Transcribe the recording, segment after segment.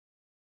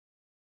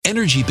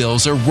energy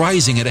bills are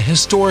rising at a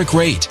historic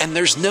rate, and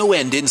there's no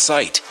end in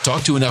sight.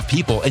 Talk to enough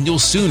people and you'll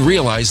soon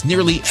realize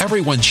nearly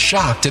everyone's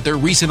shocked at their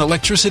recent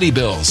electricity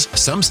bills.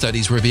 Some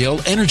studies reveal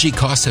energy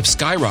costs have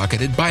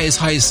skyrocketed by as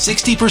high as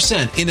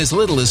 60% in as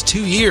little as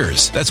 2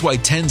 years. That's why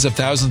tens of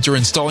thousands are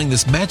installing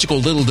this magical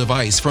little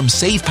device from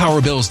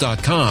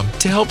SavePowerBills.com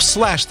to help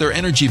slash their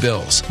energy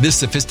bills. This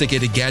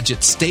sophisticated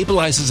gadget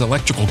stabilizes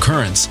electrical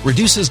currents,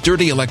 reduces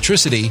dirty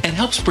electricity, and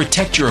helps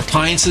protect your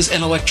appliances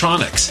and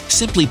electronics.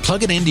 Simply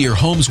plug it into your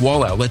home's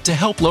wall outlet to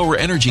help lower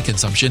energy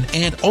consumption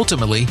and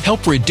ultimately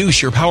help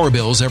reduce your power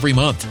bills every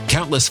month.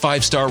 Countless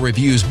 5-star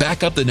reviews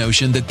back up the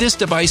notion that this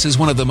device is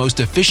one of the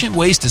most efficient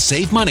ways to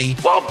save money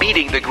while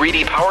beating the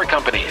greedy power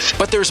companies.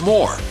 But there's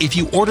more. If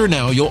you order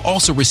now, you'll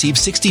also receive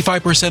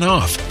 65%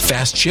 off,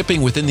 fast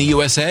shipping within the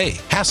USA,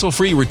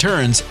 hassle-free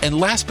returns, and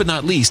last but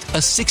not least, a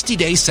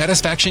 60-day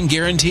satisfaction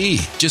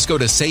guarantee. Just go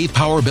to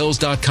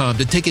SavePowerBills.com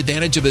to take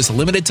advantage of this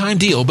limited time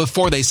deal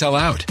before they sell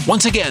out.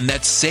 Once again,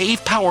 that's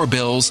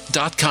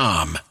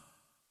SavePowerBills.com.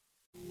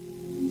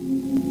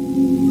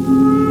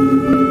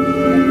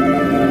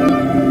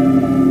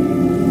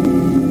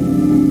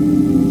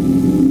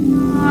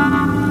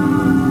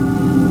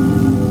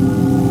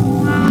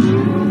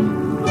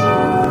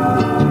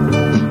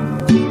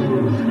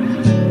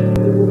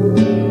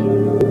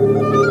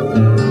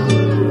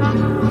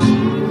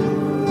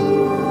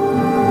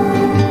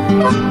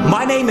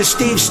 My name is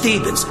Steve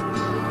Stevens,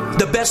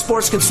 the best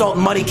sports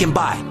consultant money can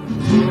buy.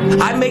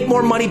 I make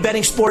more money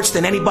betting sports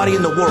than anybody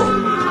in the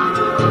world.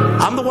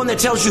 I'm the one that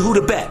tells you who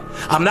to bet.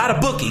 I'm not a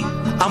bookie.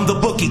 I'm the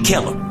bookie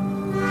killer.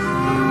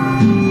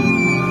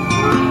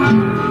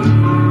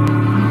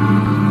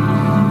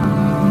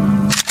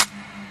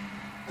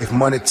 If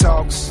money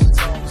talks,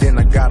 then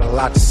I got a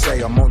lot to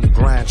say. I'm on the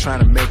grind trying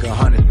to make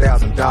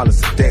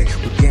 $100,000 a day.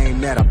 The game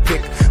that I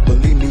pick,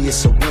 believe me,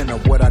 it's a winner.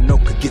 What I know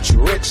could get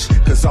you rich,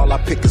 cause all I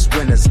pick is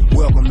winners.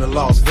 Welcome to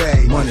Las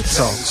Vegas. Money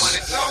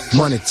talks,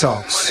 money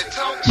talks.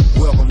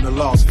 Welcome to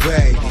Las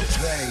Vegas.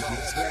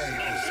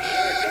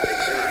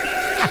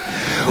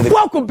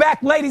 Welcome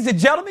back, ladies and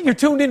gentlemen. You're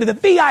tuned into the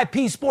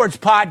VIP Sports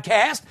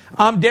Podcast.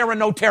 I'm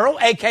Darren Otero,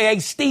 a.k.a.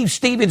 Steve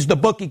Stevens, the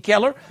bookie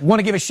killer. Want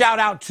to give a shout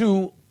out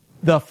to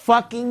the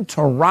fucking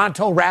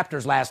Toronto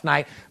Raptors last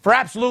night for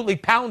absolutely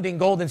pounding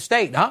Golden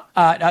State, huh?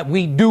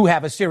 We do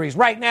have a series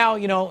right now.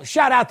 You know,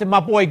 shout out to my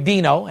boy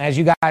Dino. As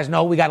you guys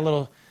know, we got a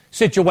little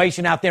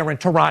situation out there in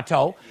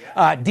Toronto,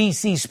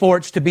 DC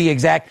Sports to be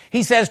exact.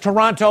 He says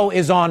Toronto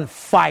is on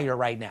fire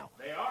right now.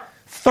 They are.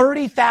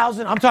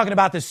 30,000, I'm talking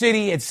about the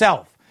city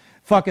itself.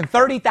 Fucking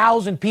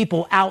 30,000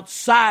 people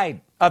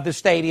outside of the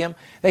stadium.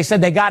 They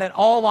said they got it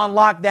all on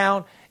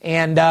lockdown.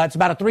 And it's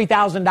about a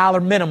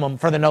 $3,000 minimum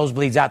for the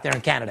nosebleeds out there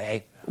in Canada, eh?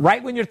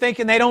 Right when you're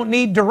thinking they don't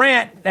need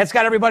Durant, that's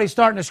got everybody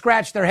starting to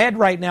scratch their head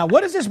right now.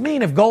 What does this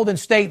mean if Golden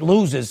State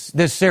loses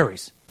this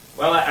series?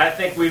 Well, I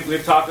think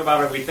we've talked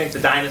about it. We think the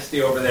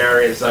dynasty over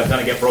there is going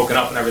to get broken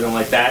up and everything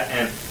like that.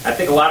 And I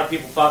think a lot of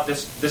people thought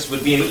this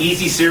would be an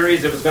easy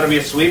series. It was going to be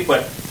a sweep.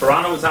 But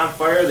Toronto was on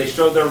fire. They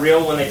showed their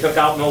real when they took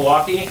out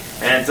Milwaukee.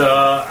 And,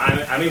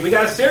 I mean, we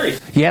got a series.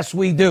 Yes,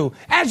 we do.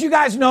 As you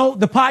guys know,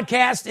 the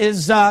podcast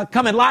is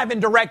coming live and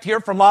direct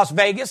here from Las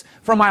Vegas,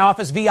 from my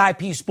office,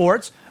 VIP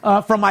Sports,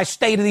 from my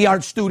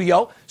state-of-the-art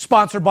studio,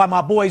 sponsored by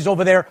my boys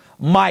over there,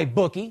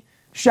 MyBookie.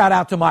 Shout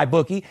out to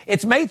MyBookie.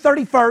 It's May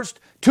 31st,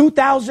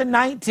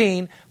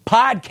 2019,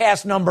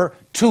 podcast number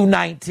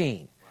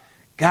 219.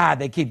 God,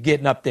 they keep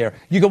getting up there.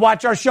 You can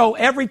watch our show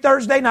every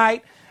Thursday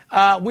night.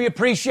 We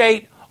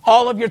appreciate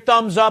all of your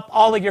thumbs up,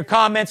 all of your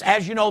comments.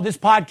 As you know, this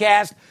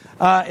podcast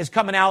is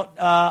coming out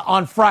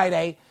on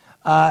Friday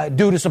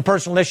due to some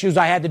personal issues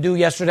I had to do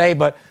yesterday,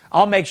 but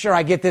I'll make sure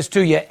I get this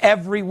to you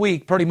every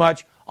week pretty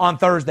much on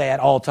Thursday at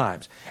all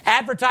times.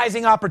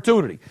 Advertising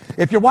opportunity.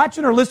 If you're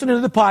watching or listening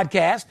to the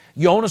podcast,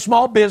 you own a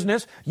small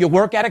business, you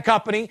work at a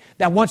company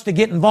that wants to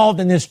get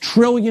involved in this $1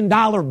 trillion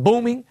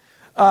booming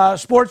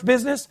sports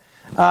business,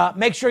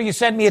 make sure you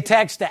send me a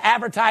text to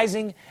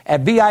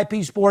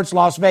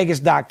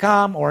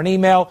advertising@VIPSportsLasVegas.com or an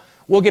email.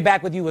 We'll get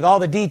back with you with all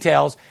the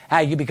details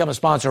how you become a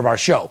sponsor of our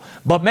show.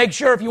 But make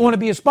sure if you want to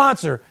be a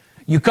sponsor,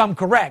 you come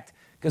correct.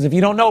 Because if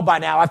you don't know by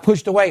now, I've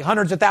pushed away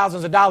hundreds of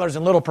thousands of dollars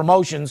in little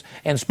promotions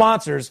and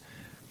sponsors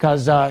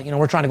because,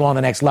 we're trying to go on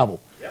the next level.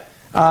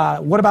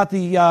 Yep. What about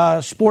the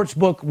sports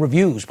book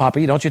reviews,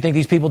 Poppy? Don't you think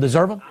these people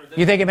deserve them?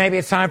 You think maybe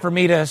it's time for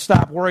me to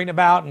stop worrying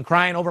about and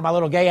crying over my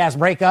little gay-ass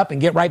breakup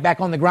and get right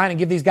back on the grind and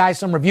give these guys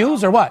some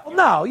reviews or what? Well,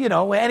 no,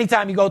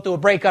 anytime you go through a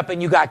breakup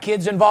and you got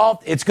kids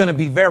involved, it's going to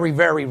be very,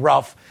 very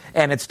rough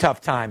and it's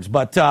tough times.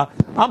 But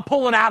I'm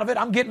pulling out of it.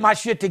 I'm getting my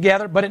shit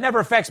together, but it never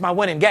affects my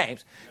winning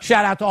games.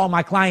 Shout out to all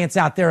my clients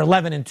out there,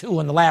 11-2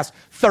 in the last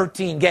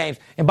 13 games.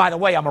 And by the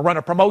way, I'm going to run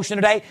a promotion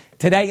today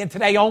and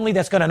today only,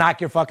 that's going to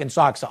knock your fucking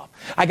socks off.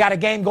 I got a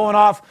game going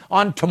off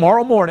on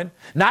tomorrow morning,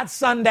 not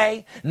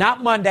Sunday,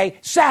 not Monday,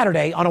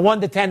 Saturday on a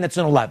 1 to 10 that's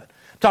an 11.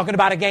 Talking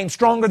about a game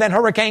stronger than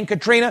Hurricane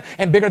Katrina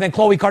and bigger than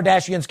Khloe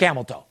Kardashian's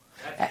camel toe.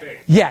 That's big.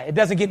 Yeah, it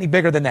doesn't get any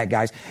bigger than that,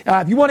 guys.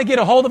 If you want to get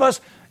a hold of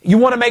us, you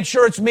want to make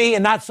sure it's me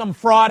and not some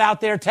fraud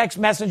out there text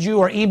message you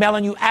or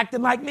emailing you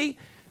acting like me,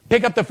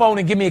 pick up the phone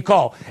and give me a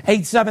call.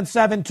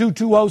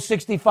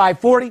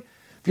 877-220-6540. If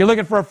you're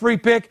looking for a free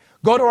pick,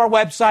 go to our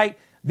website,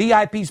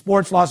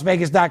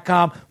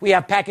 VIPSportsLasVegas.com. We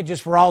have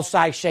packages for all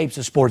size shapes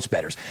of sports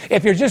bettors.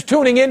 If you're just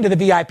tuning into the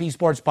VIP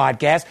Sports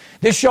Podcast,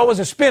 this show is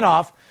a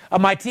spinoff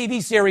of my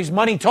TV series,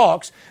 Money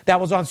Talks, that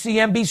was on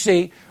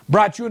CNBC,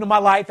 brought you into my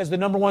life as the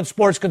 #1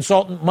 sports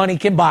consultant money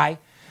can buy,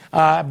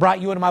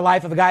 brought you into my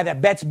life of a guy that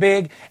bets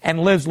big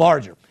and lives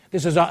larger.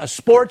 This is a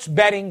sports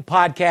betting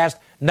podcast,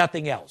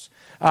 nothing else.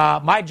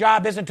 My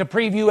job isn't to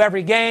preview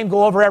every game,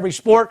 go over every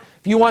sport.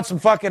 If you want some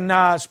fucking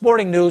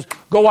sporting news,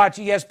 go watch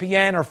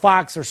ESPN or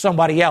Fox or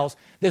somebody else.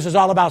 This is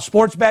all about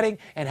sports betting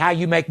and how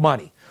you make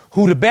money.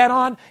 Who to bet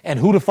on and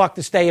who the fuck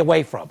to stay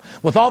away from.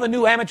 With all the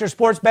new amateur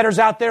sports bettors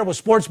out there, with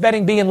sports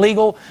betting being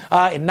legal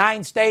in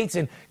 9 states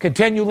and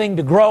continuing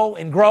to grow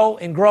and grow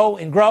and grow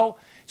and grow,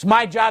 it's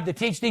my job to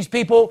teach these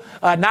people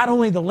not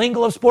only the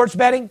lingo of sports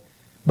betting,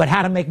 but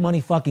how to make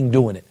money fucking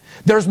doing it.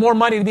 There's more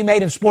money to be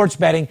made in sports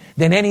betting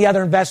than any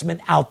other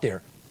investment out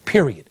there,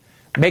 period.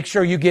 Make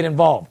sure you get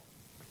involved.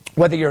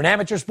 Whether you're an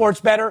amateur sports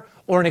bettor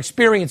or an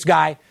experienced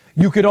guy,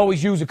 you could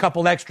always use a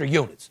couple extra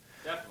units.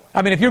 Definitely.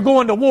 I mean, if you're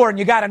going to war and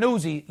you got an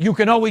Uzi, you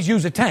can always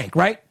use a tank,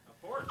 right?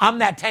 Of course. I'm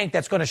that tank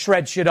that's going to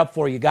shred shit up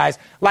for you guys.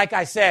 Like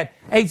I said,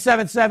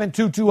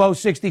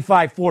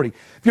 877-220-6540. If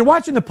you're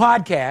watching the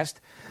podcast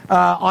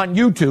on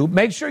YouTube,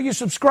 make sure you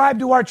subscribe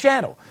to our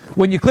channel.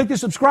 When you click the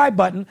subscribe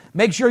button,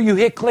 make sure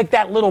you click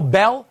that little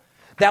bell.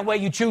 That way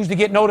you choose to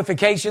get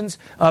notifications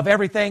of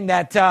everything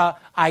that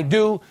I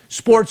do.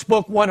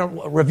 Sportsbook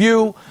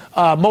review,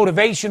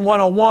 Motivation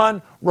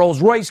 101,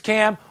 Rolls Royce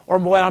Cam, or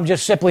when I'm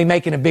just simply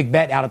making a big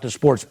bet out at the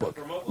sportsbook.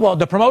 Well,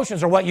 the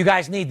promotions are what you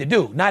guys need to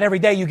do. Not every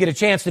day you get a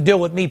chance to deal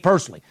with me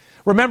personally.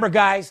 Remember,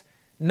 guys,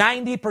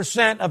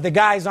 90% of the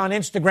guys on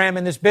Instagram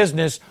in this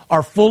business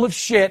are full of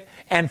shit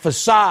and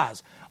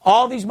facades.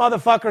 All these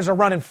motherfuckers are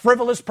running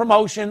frivolous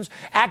promotions,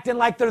 acting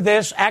like they're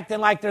this, acting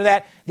like they're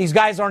that. These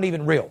guys aren't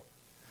even real.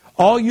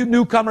 All you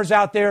newcomers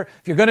out there,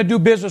 if you're going to do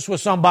business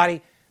with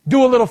somebody,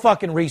 do a little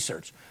fucking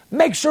research.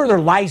 Make sure they're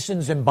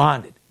licensed and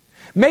bonded.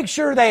 Make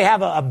sure they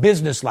have a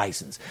business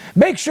license.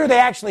 Make sure they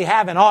actually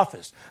have an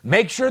office.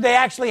 Make sure they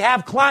actually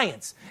have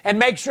clients. And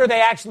make sure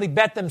they actually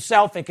bet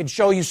themselves and can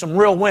show you some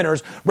real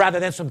winners rather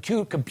than some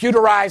cute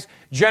computerized,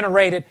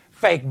 generated,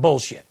 fake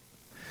bullshit.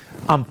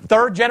 I'm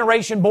 3rd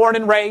generation born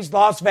and raised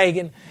Las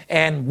Vegas,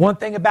 and one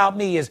thing about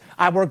me is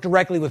I work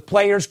directly with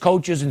players,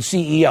 coaches, and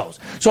CEOs.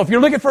 So if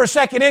you're looking for a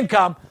second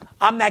income,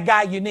 I'm that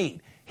guy you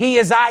need. He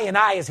is I and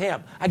I is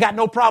him. I got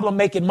no problem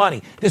making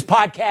money. This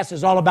podcast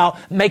is all about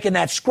making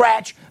that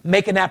scratch,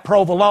 making that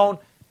provolone,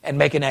 and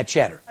making that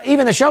cheddar.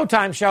 Even the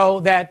Showtime show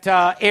that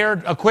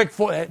aired a quick,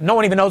 no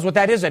one even knows what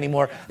that is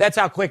anymore. That's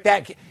how quick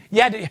that,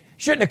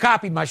 shouldn't have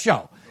copied my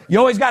show. You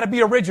always got to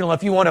be original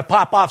if you want to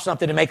pop off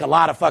something to make a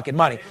lot of fucking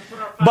money.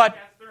 But,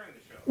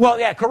 well,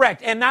 yeah,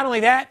 correct. And not only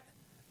that,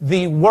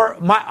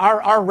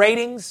 our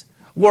ratings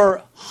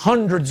were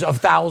hundreds of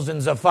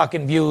thousands of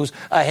fucking views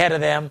ahead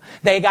of them.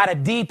 They got a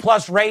D+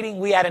 rating.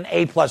 We had an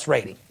A+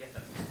 rating.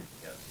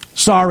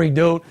 Sorry,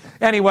 dude.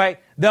 Anyway,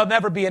 there'll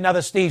never be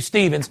another Steve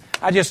Stevens.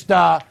 I just,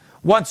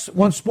 once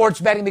sports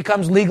betting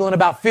becomes legal in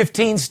about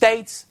 15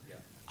 states,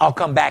 I'll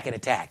come back and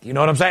attack. You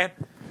know what I'm saying?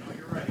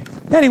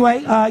 Anyway,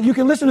 you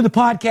can listen to the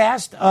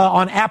podcast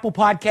on Apple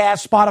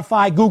Podcasts,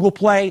 Spotify, Google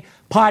Play,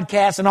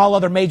 Podcasts, and all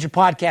other major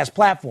podcast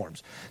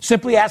platforms.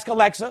 Simply ask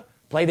Alexa,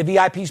 play the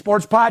VIP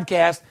Sports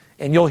Podcast,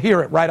 and you'll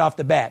hear it right off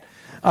the bat.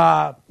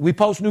 We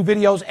post new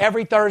videos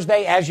every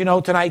Thursday. As you know,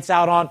 tonight's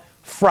out on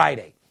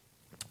Friday.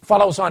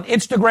 Follow us on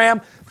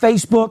Instagram,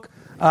 Facebook,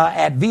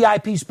 at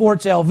VIP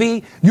Sports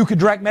LV. You can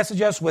direct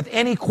message us with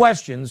any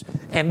questions,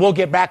 and we'll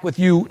get back with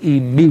you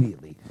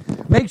immediately.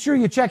 Make sure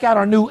you check out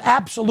our new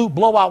Absolute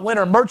Blowout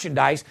Winner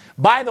merchandise.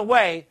 By the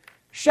way,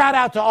 shout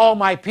out to all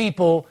my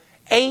people.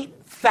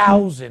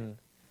 8,000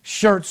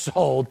 shirts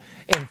sold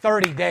in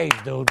 30 days,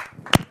 dude.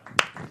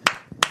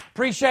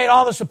 Appreciate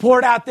all the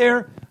support out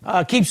there.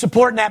 Keep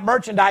supporting that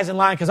merchandising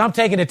line because I'm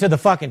taking it to the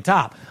fucking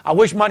top. I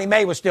wish Money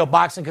May was still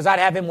boxing because I'd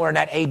have him wearing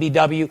that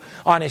ABW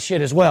on his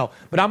shit as well.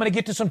 But I'm going to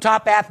get to some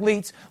top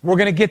athletes. We're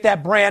going to get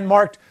that brand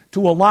marked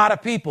to a lot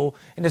of people.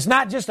 And it's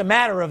not just a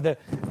matter of the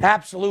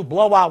Absolute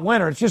Blowout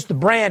Winner. It's just the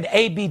brand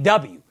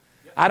ABW.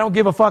 I don't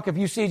give a fuck if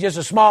you see just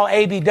a small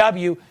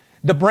ABW.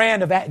 The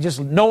brand of just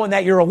knowing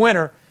that you're a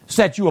winner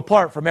sets you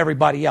apart from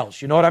everybody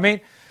else. You know what I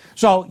mean?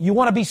 So you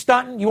want to be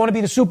stunting? You want to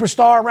be the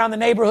superstar around the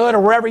neighborhood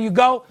or wherever you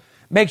go?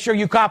 Make sure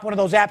you cop one of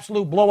those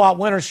Absolute Blowout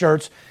Winner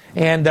shirts.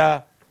 And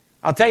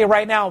I'll tell you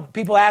right now,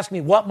 people ask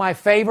me what my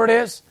favorite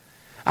is.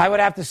 I would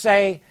have to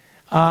say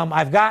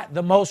I've got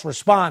the most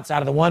response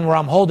out of the one where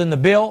I'm holding the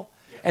bill.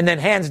 And then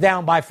hands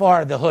down, by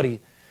far, the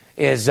hoodie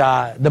is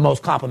the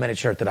most complimented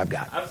shirt that I've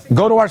got.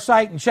 Go to our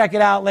site and check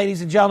it out,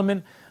 ladies and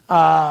gentlemen.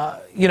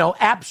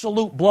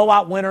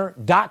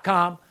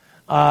 AbsoluteBlowoutWinner.com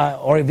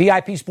or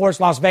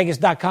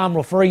VIPSportsLasVegas.com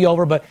will refer you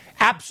over. But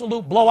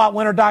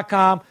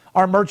AbsoluteBlowoutWinner.com,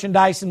 our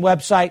merchandise and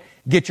website,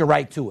 get you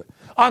right to it.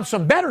 On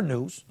some better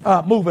news,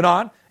 moving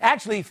on,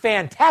 actually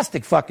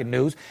fantastic fucking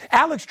news,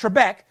 Alex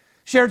Trebek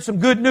shared some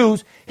good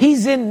news.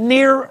 He's in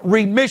near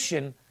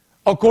remission,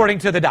 according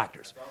to the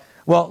doctors.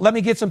 Well, let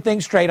me get some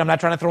things straight. I'm not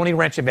trying to throw any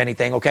wrench of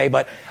anything, okay?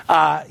 But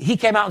he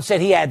came out and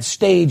said he had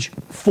stage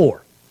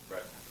 4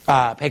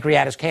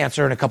 pancreatic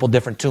cancer and a couple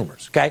different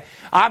tumors, okay?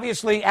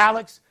 Obviously,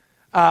 Alex,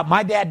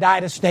 my dad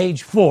died of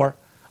stage 4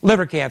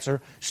 liver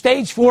cancer.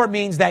 Stage 4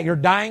 means that you're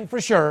dying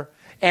for sure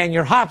and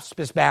you're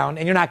hospice bound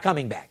and you're not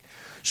coming back.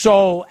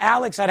 So,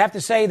 Alex, I'd have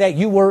to say that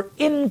you were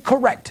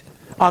incorrect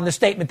on the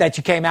statement that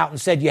you came out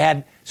and said you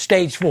had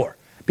stage 4,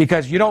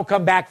 because you don't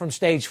come back from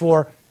stage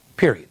 4,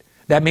 period.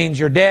 That means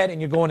you're dead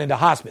and you're going into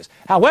hospice.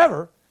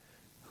 However,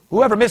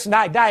 whoever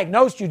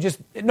misdiagnosed you, just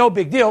no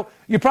big deal.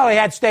 You probably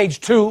had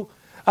stage 2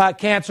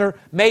 cancer,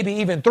 maybe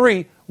even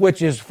 3,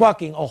 which is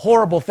fucking a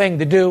horrible thing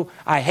to do.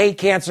 I hate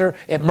cancer.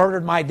 It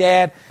murdered my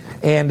dad,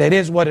 and it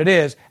is what it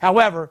is.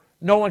 However,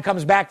 no one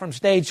comes back from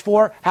stage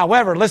 4.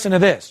 However, listen to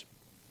this.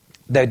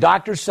 The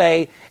doctors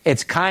say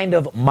it's kind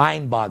of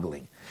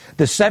mind-boggling.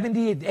 The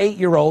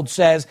 78-year-old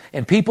says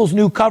in People's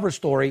new cover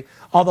story,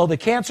 although the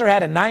cancer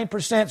had a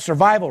 9%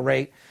 survival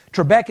rate,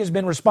 Trebek has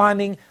been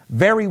responding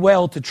very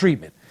well to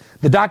treatment.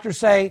 The doctors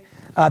say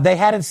they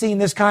hadn't seen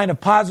this kind of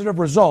positive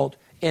result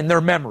in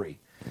their memory.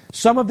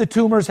 Some of the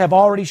tumors have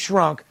already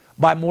shrunk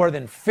by more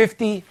than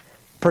 50%.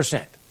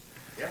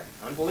 Yeah,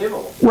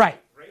 unbelievable. Right.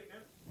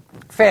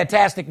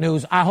 Fantastic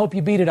news. I hope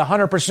you beat it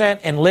 100%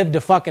 and live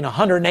to fucking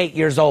 108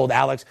 years old,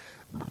 Alex.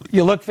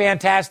 You look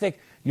fantastic.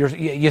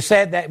 You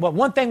said that. Well,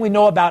 one thing we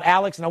know about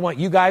Alex, and I want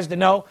you guys to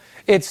know,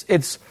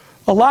 it's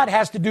a lot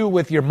has to do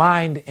with your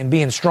mind and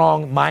being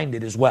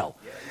strong-minded as well.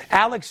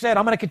 Alex said,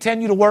 I'm going to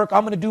continue to work,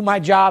 I'm going to do my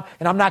job,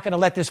 and I'm not going to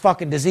let this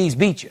fucking disease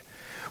beat you.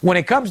 When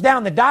it comes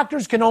down, the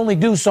doctors can only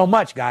do so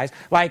much, guys.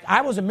 Like,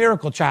 I was a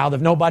miracle child,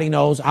 if nobody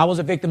knows. I was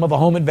a victim of a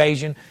home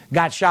invasion,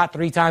 got shot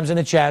 3 times in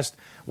the chest,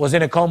 was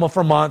in a coma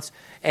for months,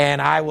 and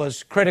I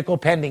was critical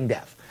pending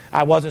death.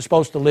 I wasn't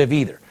supposed to live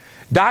either.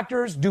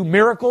 Doctors do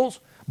miracles,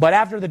 but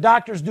after the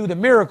doctors do the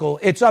miracle,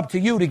 it's up to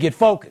you to get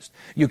focused.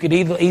 You could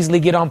easily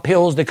get on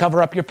pills to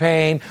cover up your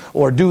pain,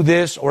 or do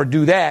this or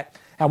do that.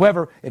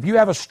 However, if you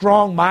have a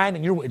strong mind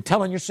and you're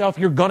telling yourself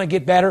you're going to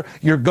get better,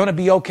 you're going to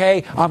be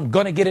okay, I'm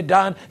going to get it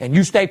done, and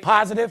you stay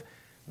positive,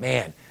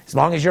 man, as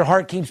long as your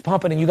heart keeps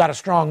pumping and you got a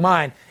strong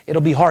mind,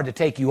 it'll be hard to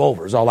take you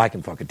over, is all I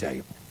can fucking tell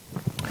you.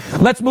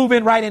 Let's move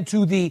in right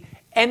into the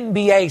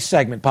NBA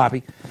segment,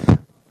 Poppy.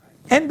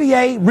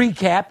 NBA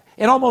recap.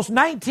 In almost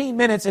 19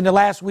 minutes into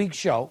last week's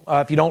show,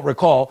 if you don't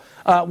recall,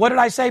 what did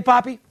I say,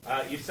 Poppy?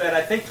 You said,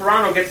 I think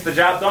Toronto gets the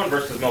job done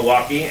versus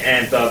Milwaukee,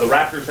 and the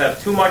Raptors have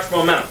too much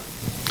momentum.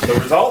 The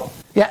result?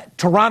 Yeah,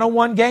 Toronto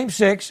won Game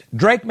 6.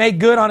 Drake made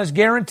good on his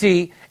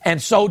guarantee, and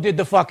so did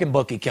the fucking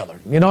bookie killer.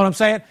 You know what I'm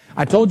saying?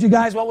 I told you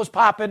guys what was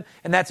popping,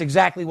 and that's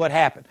exactly what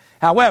happened.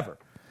 However,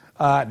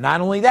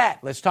 not only that,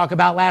 let's talk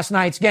about last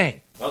night's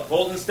game. Well,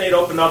 Golden State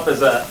opened up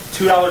as a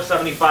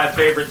 $2.75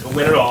 favorite to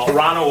win it all.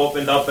 Toronto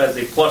opened up as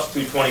a plus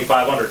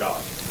 225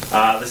 underdog.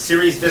 The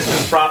series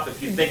distance prop,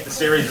 if you think the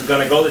series is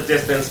going to go the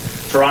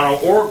distance,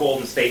 Toronto or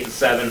Golden State in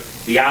 7,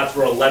 the odds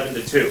were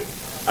 11-2.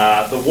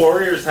 The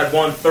Warriors had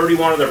won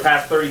 31 of their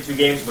past 32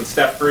 games when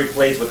Steph Curry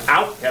plays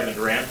without Kevin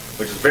Durant,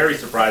 which is very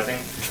surprising.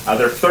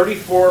 They're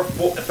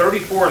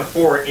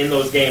 34-4 in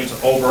those games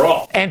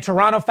overall. And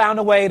Toronto found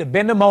a way to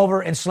bend them over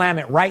and slam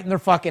it right in their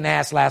fucking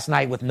ass last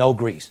night with no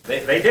grease.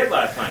 They did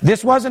last night.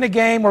 This wasn't a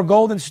game where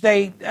Golden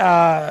State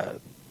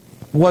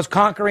was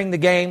conquering the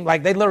game.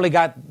 Like, they literally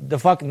got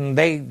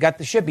they got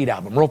the shit beat out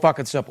of them. Real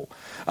fucking simple.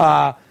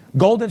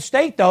 Golden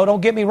State, though,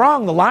 don't get me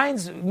wrong, the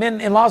linesmen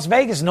in Las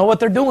Vegas know what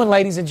they're doing,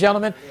 ladies and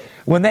gentlemen.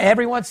 When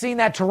everyone's seen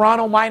that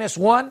Toronto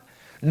 -1,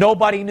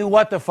 nobody knew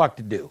what the fuck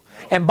to do.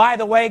 And by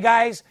the way,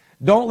 guys,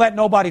 don't let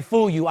nobody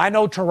fool you. I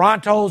know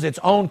Toronto's its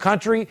own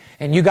country,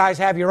 and you guys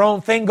have your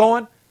own thing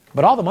going,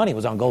 but all the money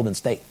was on Golden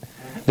State.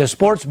 The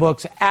sports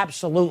books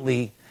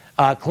absolutely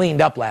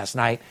cleaned up last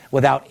night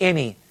without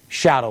any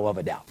shadow of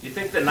a doubt. Do you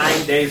think the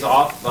 9 days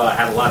off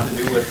had a lot to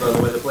do with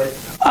the way they played?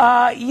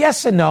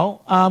 Yes and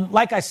no.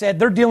 Like I said,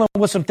 they're dealing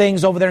with some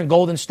things over there in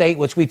Golden State,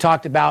 which we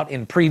talked about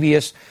in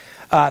previous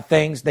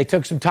things. They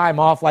took some time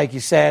off, like you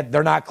said.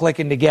 They're not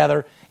clicking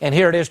together. And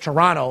here it is,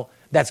 Toronto,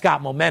 that's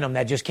got momentum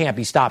that just can't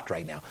be stopped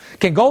right now.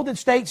 Can Golden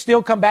State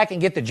still come back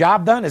and get the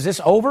job done? Is this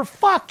over?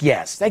 Fuck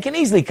yes. They can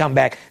easily come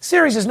back.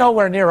 Series is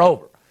nowhere near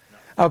over.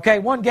 Okay,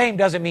 one game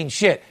doesn't mean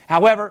shit.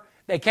 However,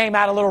 they came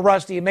out a little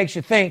rusty. It makes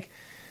you think,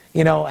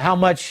 you know, how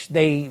much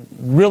they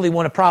really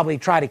want to probably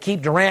try to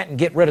keep Durant and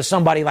get rid of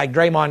somebody like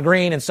Draymond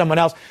Green and someone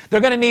else. They're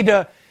going to need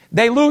to,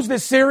 they lose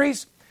this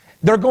series,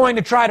 they're going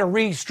to try to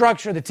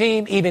restructure the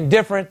team even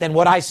different than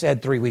what I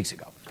said 3 weeks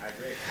ago. I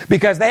agree.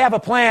 Because they have a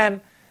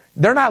plan.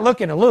 They're not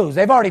looking to lose.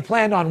 They've already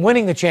planned on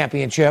winning the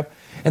championship,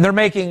 and they're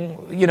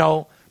making, you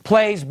know,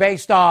 plays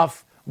based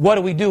off what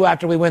do we do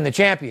after we win the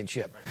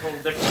championship. Total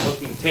different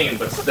looking team,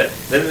 but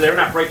they're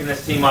not breaking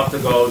this team up to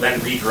go then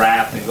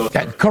redraft and go.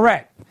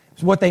 Correct.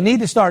 So what they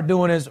need to start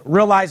doing is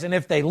realizing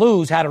if they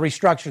lose how to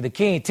restructure the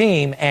key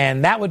team,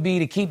 and that would be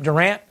to keep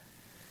Durant,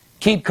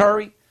 keep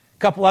Curry,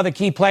 couple other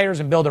key players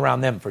and build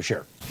around them for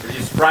sure. Were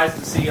you surprised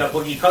to see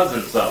Boogie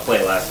Cousins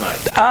play last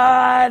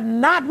night?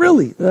 Not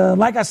really.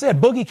 Like I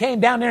said, Boogie came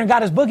down there and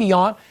got his boogie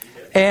on,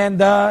 and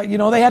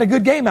they had a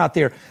good game out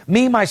there.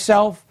 Me,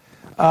 myself,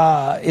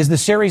 is the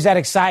series that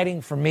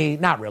exciting for me?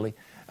 Not really.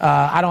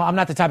 I'm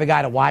not the type of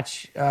guy to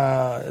watch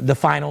the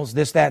finals,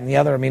 this, that, and the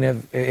other. I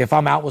mean, if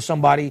I'm out with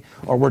somebody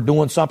or we're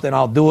doing something,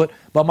 I'll do it.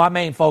 But my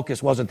main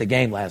focus wasn't the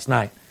game last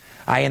night.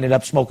 I ended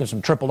up smoking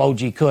some triple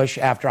OG Kush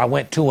after I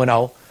went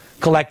 2-0.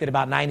 Collected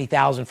about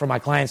 $90,000 for my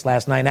clients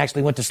last night and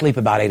actually went to sleep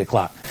about 8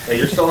 o'clock. Hey,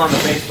 you're still on the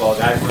baseball,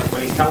 guys.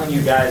 When he's telling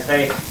you guys,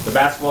 hey, the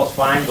basketball's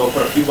fine, go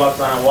put a few bucks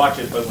on and watch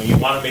it, but when you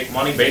want to make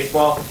money,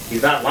 baseball,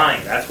 he's not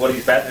lying. That's what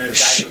he's betting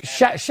his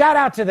guys. Shout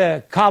out to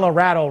the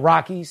Colorado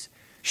Rockies.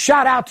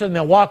 Shout out to the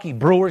Milwaukee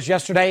Brewers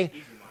yesterday,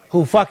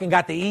 who fucking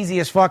got the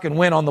easiest fucking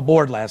win on the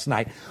board last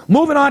night.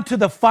 Moving on to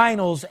the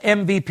finals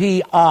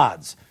MVP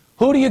odds.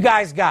 Who do you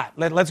guys got?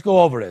 Let's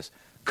go over this.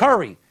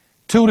 Curry,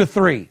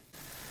 2-3.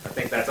 I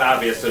think that's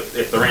obvious.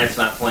 If Durant's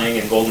not playing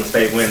and Golden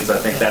State wins, I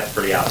think that's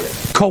pretty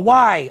obvious.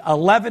 Kawhi,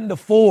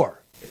 11-4.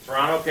 If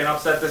Toronto can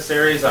upset this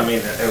series, I mean,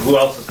 who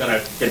else is going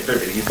to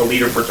contribute? He's the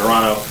leader for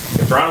Toronto.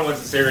 If Toronto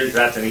wins the series,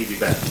 that's an easy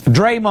bet.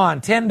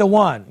 Draymond,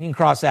 10-1. You can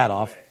cross that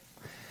off.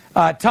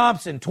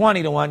 Thompson,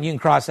 20-1. You can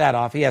cross that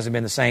off. He hasn't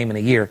been the same in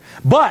a year.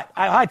 But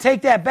I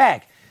take that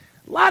back.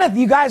 A lot of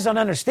you guys don't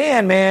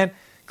understand, man.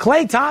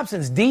 Klay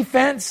Thompson's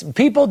defense,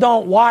 people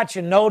don't watch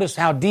and notice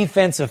how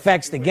defense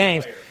affects the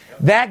games.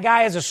 That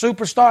guy is a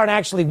superstar and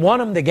actually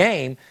won him the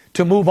game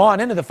to move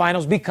on into the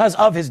finals because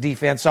of his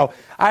defense. So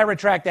I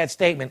retract that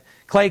statement.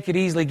 Klay could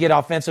easily get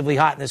offensively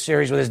hot in this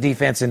series with his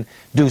defense and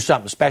do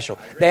something special.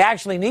 They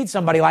actually need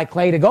somebody like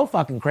Klay to go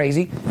fucking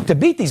crazy to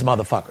beat these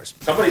motherfuckers.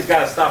 Somebody's got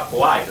to stop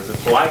Kawhi, because if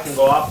Kawhi can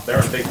go off,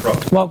 they're in big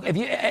trouble. Well,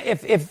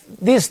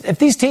 if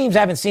these teams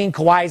haven't seen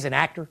Kawhi as an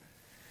actor,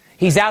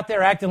 he's out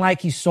there acting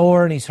like he's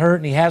sore and he's hurt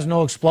and he has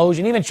no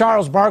explosion. Even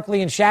Charles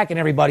Barkley and Shaq and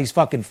everybody's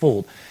fucking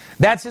fooled.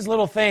 That's his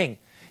little thing.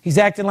 He's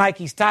acting like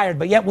he's tired,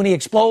 but yet when he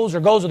explodes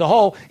or goes to the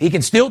hole, he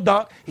can still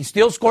dunk, he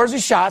still scores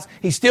his shots,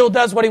 he still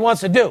does what he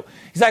wants to do.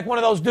 He's like one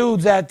of those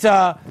dudes that,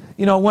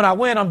 when I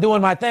win, I'm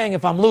doing my thing.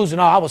 If I'm losing,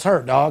 I was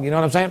hurt, dog. You know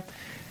what I'm saying?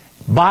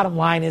 Bottom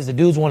line is the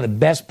dude's one of the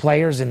best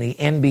players in the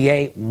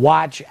NBA.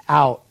 Watch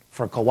out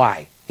for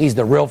Kawhi. He's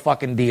the real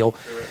fucking deal.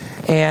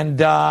 And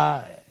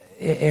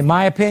in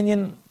my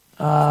opinion,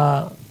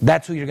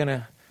 that's who you're going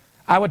to...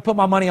 I would put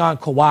my money on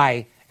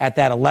Kawhi at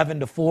that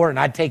 11-4, and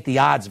I'd take the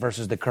odds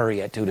versus the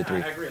Curry at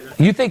 2-3. I agree.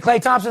 You think Klay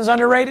Thompson's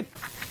underrated?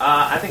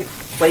 I think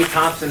Klay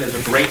Thompson is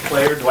a great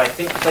player. Do I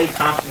think Klay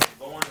Thompson can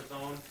go on his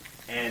own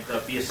and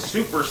be a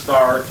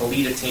superstar to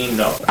lead a team?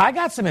 No. I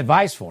got some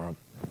advice for him.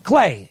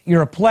 Klay,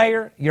 you're a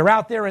player. You're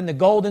out there in the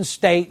Golden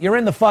State. You're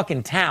in the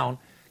fucking town.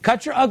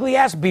 Cut your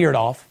ugly-ass beard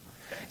off.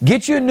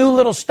 Get you a new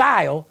little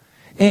style.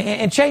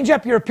 And change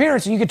up your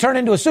appearance, and you can turn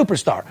into a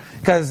superstar.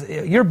 Because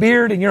your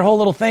beard and your whole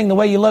little thing, the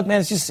way you look,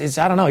 man, it's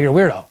I don't know, you're a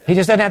weirdo. He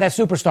just doesn't have that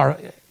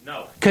superstar.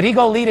 No. Could he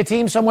go lead a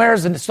team somewhere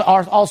as an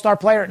all-star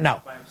player?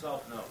 No. By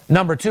himself, no.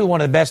 Number 2, one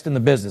of the best in the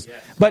business.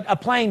 Yes. But a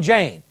plain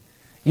Jane,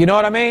 you know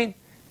what I mean?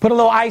 Put a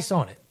little ice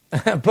on it.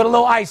 Put a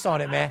little ice on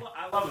it, man.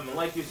 I love him, and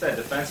like you said,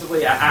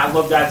 defensively, I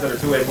love guys that are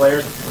two-way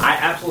players. I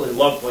absolutely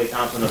love Klay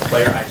Thompson as a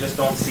player. I just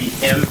don't see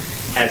him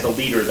as a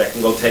leader that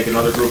can go take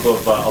another group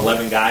of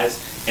 11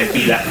 guys and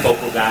be that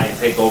focal guy and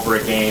take over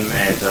a game.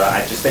 And I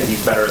just think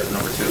he's better as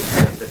number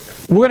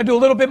 2. We're going to do a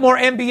little bit more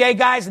NBA,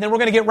 guys, and then we're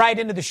going to get right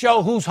into the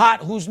show. Who's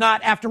hot, who's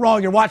not. After all,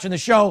 you're watching the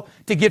show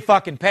to get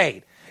fucking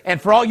paid. And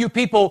for all you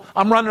people,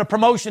 I'm running a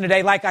promotion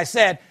today, like I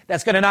said,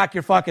 that's going to knock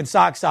your fucking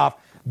socks off.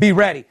 Be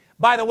ready.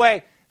 By the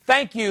way,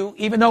 thank you.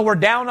 Even though we're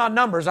down on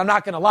numbers, I'm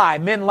not going to lie.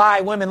 Men lie,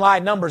 women lie,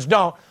 numbers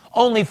don't.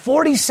 Only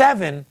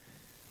 47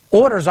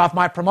 orders off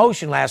my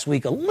promotion last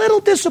week. A little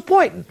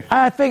disappointing.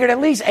 I figured at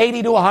least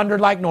 80 to 100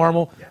 like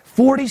normal.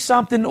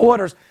 40-something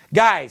orders.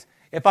 Guys,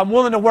 if I'm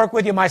willing to work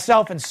with you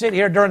myself and sit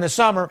here during the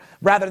summer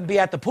rather than be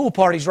at the pool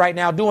parties right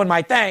now doing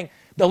my thing,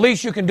 the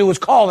least you can do is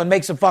call and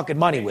make some fucking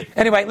money with it.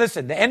 Anyway,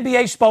 listen, the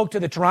NBA spoke to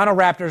the Toronto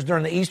Raptors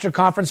during the Eastern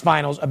Conference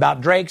Finals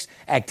about Drake's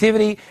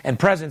activity and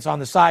presence on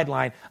the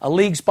sideline. A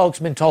league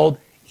spokesman told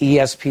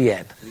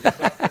ESPN.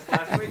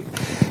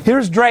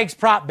 Here's Drake's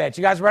prop bet.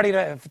 You guys ready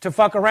to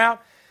fuck around?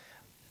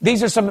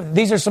 These are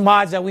some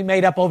odds that we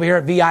made up over here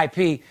at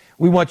VIP.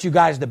 We want you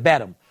guys to bet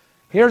them.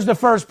 Here's the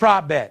first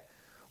prop bet.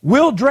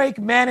 Will Drake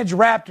manage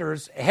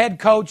Raptors head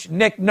coach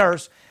Nick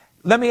Nurse?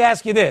 Let me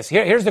ask you this.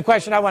 Here's the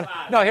question I want.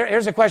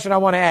 Here's the question I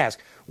want to ask.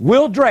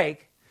 Will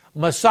Drake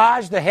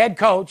massage the head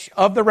coach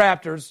of the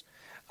Raptors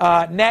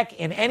neck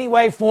in any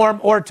way, form,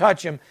 or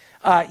touch him?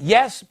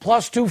 Yes,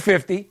 plus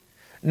 250.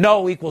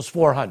 No equals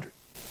 400.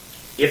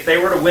 If they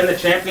were to win the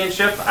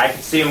championship, I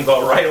could see him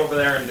go right over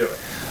there and do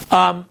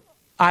it.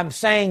 I'm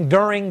saying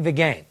during the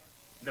game.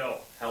 No,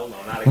 hell no,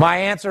 not again. My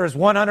answer is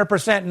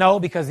 100% no,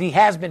 because he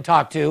has been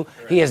talked to.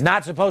 He is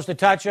not supposed to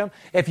touch him.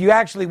 If you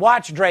actually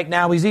watch Drake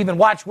now, he's even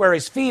watched where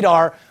his feet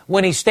are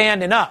when he's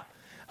standing up.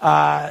 The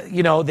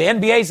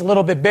NBA is a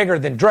little bit bigger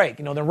than Drake.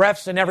 The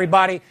refs and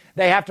everybody,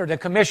 the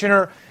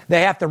commissioner,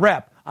 they have to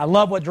rep. I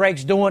love what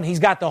Drake's doing. He's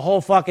got the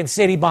whole fucking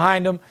city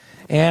behind him.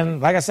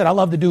 And like I said, I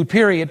love the dude,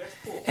 period.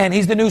 And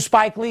he's the new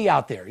Spike Lee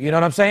out there. You know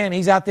what I'm saying?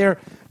 He's out there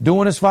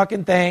doing his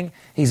fucking thing.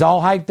 He's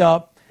all hyped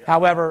up.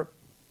 However,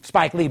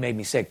 Spike Lee made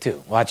me sick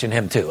too, watching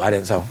him too. You know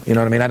what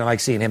I mean? I didn't like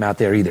seeing him out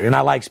there either. And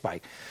I like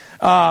Spike.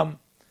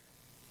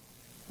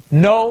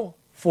 No,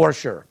 for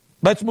sure.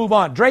 Let's move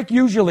on. Drake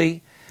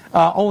usually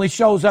only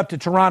shows up to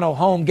Toronto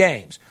home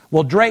games.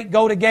 Will Drake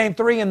go to Game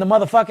 3 in the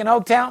motherfucking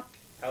Oaktown?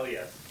 Hell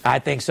yes. I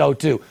think so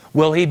too.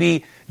 Will he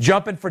be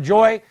jumping for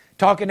joy,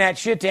 talking that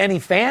shit to any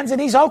fans in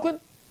East Oakland?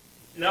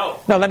 No.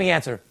 No, let me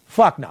answer.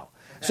 Fuck no.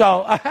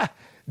 So,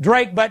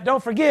 Drake, but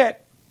don't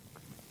forget,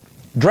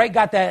 Drake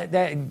got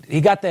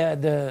he got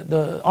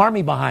the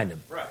army behind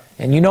him. Right.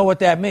 And you know what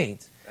that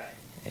means.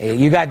 Right.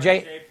 You got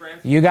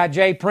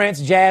Jay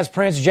Prince, Jazz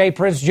Prince, Jay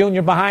Prince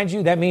Jr. behind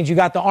you. That means you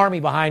got the army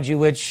behind you,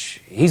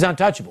 which he's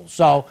untouchable.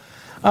 So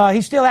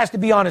he still has to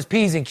be on his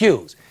P's and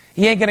Q's.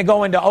 He ain't going to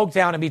go into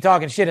Oaktown and be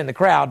talking shit in the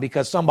crowd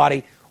because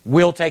somebody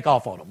will take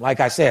off on him, like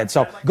I said.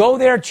 So go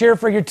there, cheer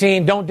for your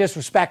team, don't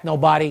disrespect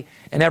nobody,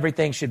 and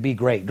everything should be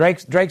great.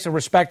 Drake's a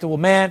respectable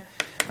man,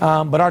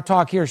 but our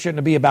talk here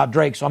shouldn't be about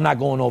Drake, so I'm not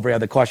going over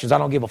other questions. I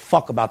don't give a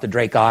fuck about the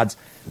Drake odds.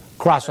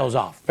 Cross those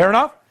off. Fair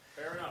enough?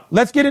 Fair enough.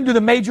 Let's get into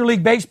the Major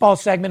League Baseball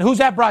segment. Who's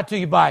that brought to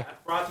you by?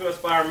 Brought to us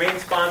by our main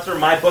sponsor,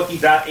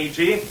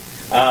 MyBookie.ag.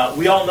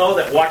 We all know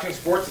that watching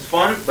sports is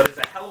fun, but it's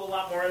a hell of a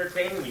lot more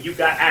entertaining when you've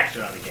got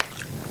action on the game.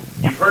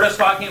 You've heard us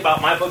talking about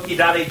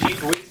MyBookie.ag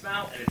for weeks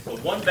now, and it's the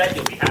one bet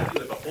you'll be happy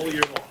with the whole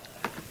year long.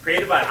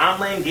 Created by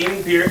online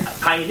gaming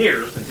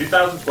pioneers in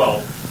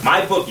 2012,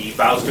 MyBookie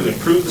vows to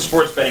improve the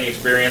sports betting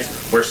experience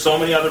where so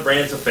many other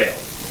brands have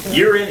failed.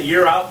 Year in and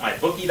year out,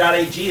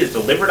 MyBookie.ag has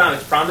delivered on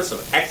its promise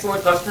of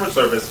excellent customer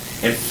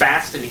service and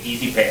fast and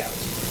easy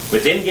payouts.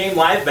 With in-game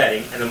live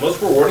betting and the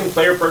most rewarding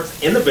player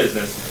perks in the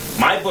business,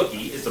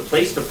 MyBookie is the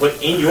place to put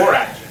in your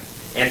action.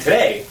 And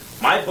today,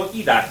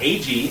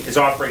 MyBookie.ag is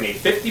offering a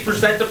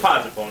 50%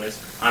 deposit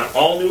bonus on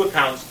all new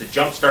accounts to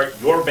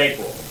jumpstart your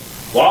bankroll.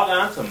 Log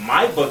on to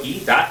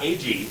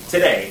MyBookie.ag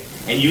today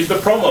and use the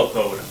promo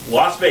code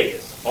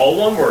LASVEGAS, all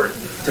one word,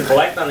 to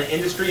collect on the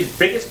industry's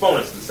biggest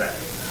bonus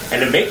incentive.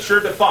 And to make sure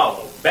to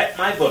follow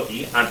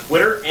BetMyBookie on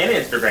Twitter and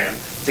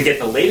Instagram to get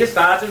the latest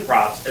odds and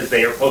props as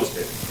they are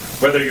posted.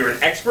 Whether you're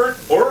an expert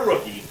or a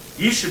rookie,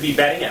 you should be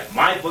betting at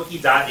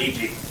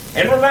MyBookie.ag.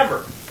 And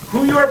remember,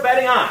 who you are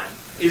betting on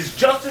is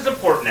just as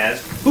important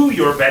as who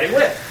you're betting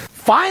with.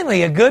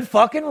 Finally, a good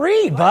fucking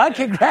read, bud.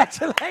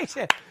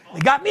 Congratulations.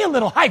 You got me a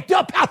little hyped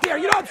up out there.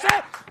 You know what I'm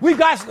saying? We've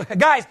got,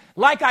 guys,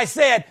 like I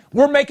said,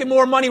 we're making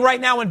more money right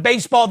now in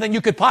baseball than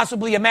you could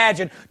possibly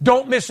imagine.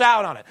 Don't miss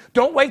out on it.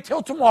 Don't wait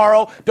till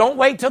tomorrow. Don't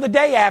wait till the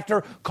day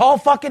after. Call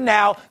fucking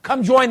now.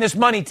 Come join this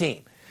money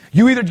team.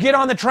 You either get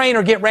on the train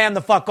or get ran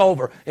the fuck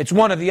over. It's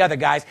one or the other,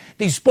 guys.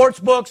 These sports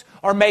books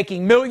are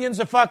making millions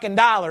of fucking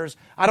dollars.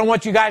 I don't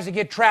want you guys to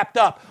get trapped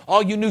up,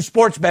 all you new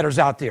sports bettors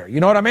out there. You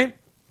know what I mean?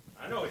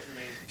 I know what you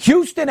mean.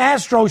 Houston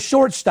Astros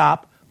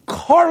shortstop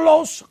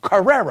Carlos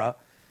Carrera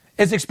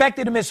is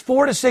expected to miss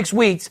 4 to 6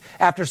 weeks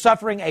after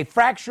suffering a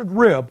fractured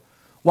rib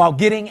while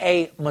getting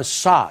a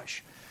massage.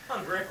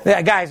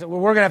 Yeah, guys, we're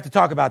going to have to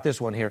talk about this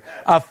one here.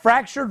 A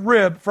fractured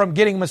rib from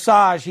getting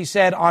massage, he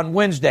said on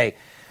Wednesday.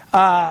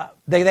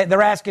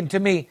 They're asking to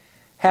me,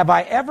 have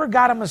I ever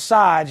got a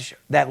massage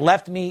that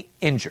left me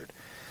injured?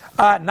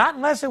 Not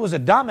unless it was a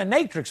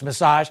dominatrix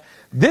massage.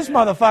 This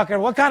motherfucker,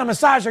 what kind of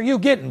massage are you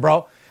getting,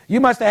 bro? You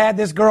must have had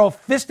this girl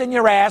fisting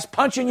your ass,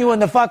 punching you in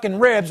the fucking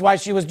ribs while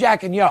she was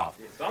jacking you off.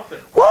 Something.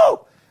 Woo!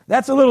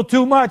 That's a little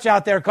too much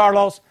out there,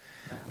 Carlos.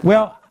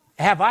 Well,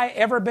 have I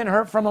ever been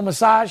hurt from a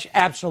massage?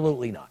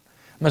 Absolutely not.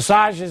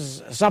 Massage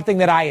is something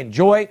that I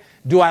enjoy.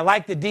 Do I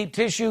like the deep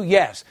tissue?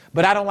 Yes.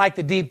 But I don't like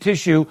the deep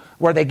tissue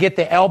where they get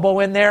the elbow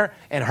in there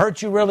and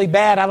hurt you really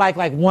bad. I like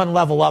one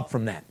level up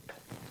from that.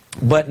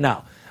 But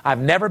no, I've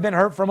never been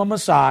hurt from a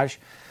massage.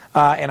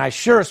 And I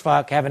sure as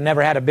fuck haven't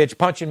never had a bitch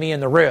punching me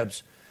in the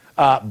ribs,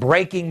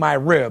 breaking my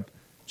rib,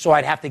 so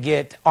I'd have to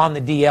get on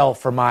the DL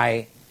for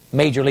my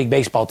Major League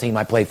Baseball team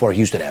I play for,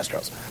 Houston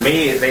Astros.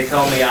 Me, they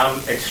tell me I'm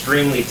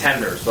extremely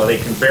tender, so they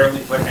can barely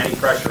put any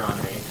pressure on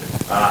me.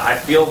 I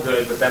feel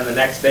good, but then the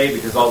next day,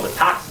 because all the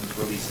toxins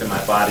released in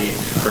my body,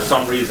 for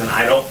some reason,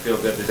 I don't feel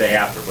good the day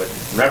after. But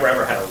never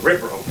ever had a rib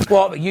broken.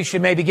 Well, you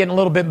should maybe get in a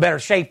little bit better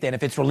shape then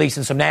if it's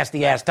releasing some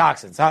nasty-ass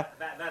toxins, huh?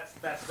 That's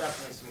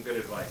definitely some good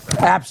advice.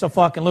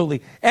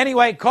 Abso-fucking-lutely.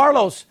 Anyway,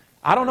 Carlos,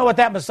 I don't know what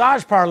that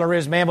massage parlor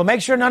is, man, but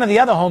make sure none of the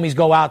other homies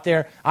go out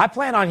there. I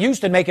plan on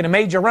Houston making a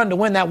major run to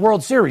win that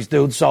World Series,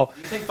 dude. So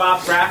you think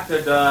Bob Kraft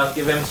could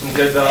give him some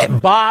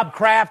good... Bob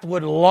Kraft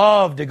would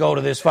love to go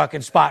to this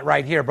fucking spot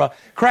right here, bro.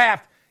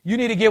 Kraft, you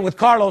need to get with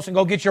Carlos and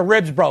go get your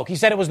ribs broke. He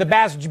said it was the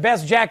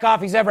best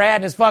jack-off he's ever had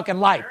in his fucking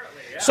life.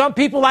 Yeah. Some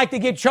people like to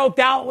get choked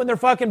out when they're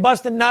fucking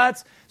busting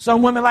nuts.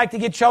 Some women like to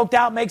get choked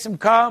out, makes them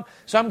come.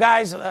 Some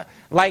guys,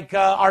 like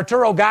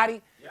Arturo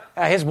Gatti,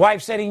 his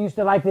wife said he used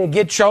to like to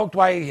get choked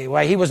while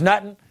he was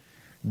nutting.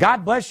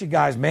 God bless you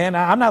guys, man.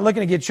 I'm not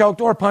looking to get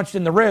choked or punched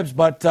in the ribs,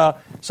 but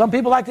some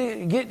people like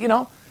to get,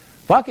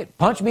 fuck it,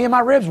 punch me in my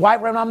ribs right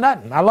when I'm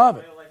nutting. I love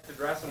it.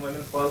 dress and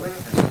women's clothing.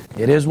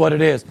 It is what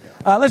it is.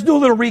 Let's do a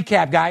little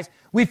recap, guys.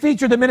 We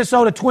featured the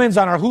Minnesota Twins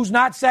on our Who's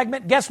Not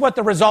segment. Guess what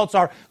the results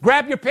are?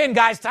 Grab your pen,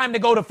 guys. Time to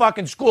go to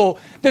fucking school.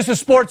 This is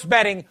Sports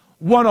Betting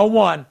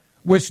 101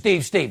 with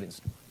Steve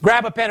Stevens.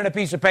 Grab a pen and a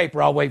piece of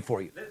paper. I'll wait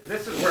for you.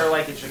 This is where,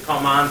 like, it should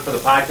come on for the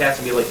podcast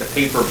and be like the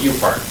pay-per-view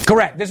part.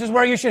 Correct. This is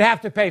where you should have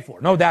to pay for.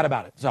 No doubt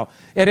about it. So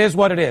it is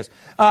what it is.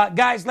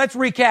 Guys, let's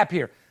recap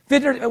here.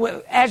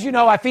 As you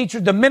know, I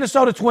featured the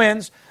Minnesota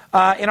Twins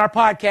in our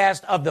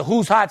podcast of the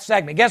Who's Hot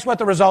segment. Guess what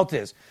the result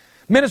is?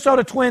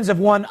 Minnesota Twins have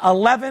won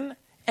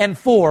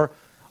 11-4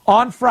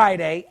 on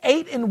Friday,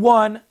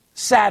 8-1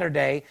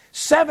 Saturday,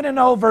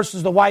 7-0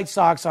 versus the White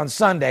Sox on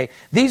Sunday.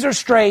 These are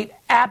straight,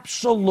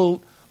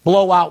 absolute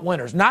blowout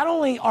winners. Not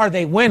only are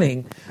they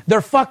winning,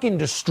 they're fucking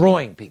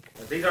destroying people.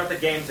 These aren't the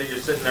games that you're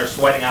sitting there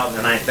sweating out in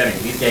the ninth inning.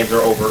 These games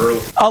are over early.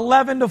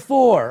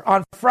 11-4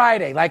 on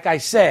Friday, like I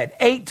said.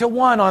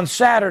 8-1 on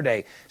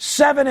Saturday.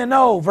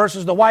 7-0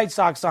 versus the White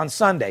Sox on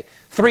Sunday.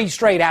 3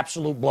 straight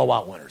absolute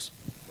blowout winners.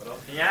 What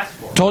else can you ask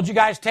for? Told you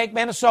guys, take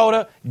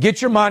Minnesota, get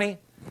your money.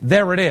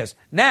 There it is.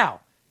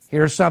 Now,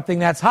 here's something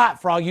that's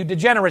hot for all you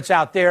degenerates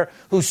out there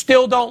who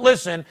still don't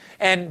listen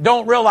and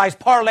don't realize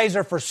parlays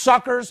are for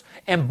suckers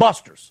and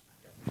busters.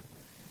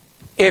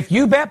 If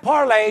you bet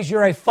parlays,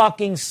 you're a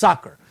fucking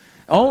sucker.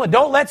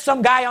 Don't let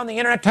some guy on the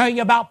internet tell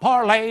you about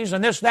parlays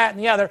and this, that, and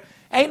the other.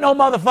 Ain't no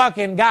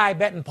motherfucking guy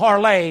betting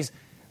parlays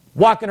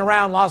walking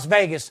around Las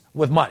Vegas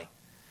with money.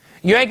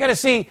 You ain't going to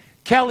see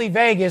Kelly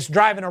Vegas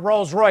driving a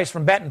Rolls Royce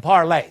from betting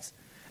parlays.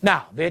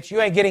 Nah, bitch,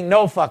 you ain't getting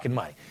no fucking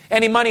money.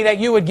 Any money that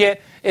you would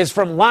get is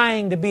from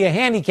lying to be a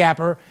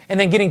handicapper and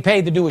then getting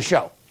paid to do a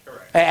show.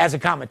 Correct. As a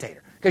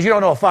commentator. Because you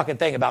don't know a fucking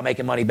thing about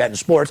making money betting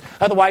sports.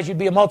 Otherwise, you'd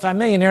be a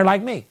multimillionaire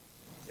like me.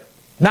 Yep.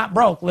 Not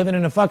broke, living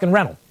in a fucking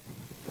rental.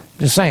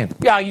 Just saying.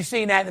 Yeah, you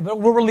seen that.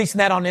 We're releasing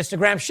that on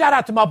Instagram. Shout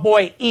out to my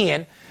boy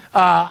Ian.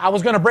 I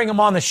was going to bring him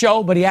on the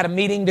show, but he had a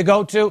meeting to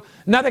go to.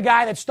 Another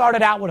guy that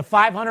started out with a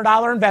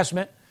 $500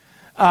 investment,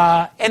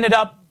 ended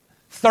up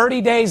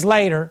 30 days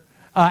later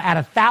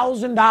at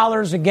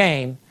 $1,000 a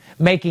game,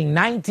 making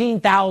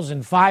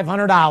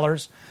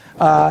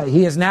 $19,500.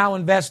 He is now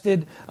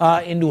invested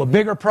into a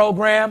bigger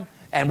program,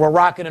 and we're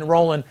rocking and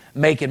rolling,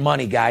 making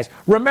money, guys.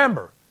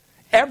 Remember,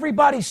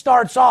 everybody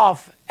starts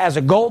off as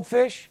a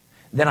goldfish,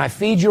 then I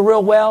feed you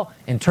real well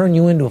and turn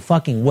you into a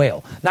fucking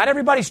whale. Not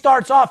everybody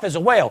starts off as a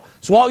whale.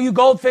 So all you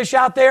goldfish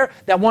out there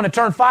that want to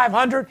turn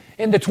 500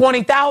 into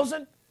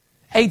 20,000,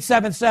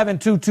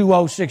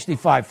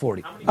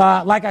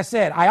 877-220-6540. Like I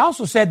said, I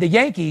also said the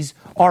Yankees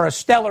are a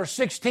stellar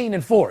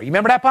 16-4. You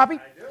remember that, Poppy?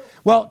 I do.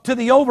 Well, to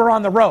the over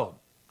on the road.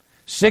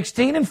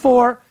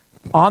 16-4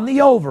 on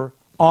the over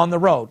on the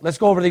road. Let's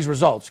go over these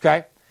results,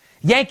 okay?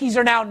 Yankees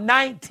are now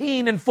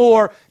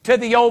 19-4 to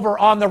the over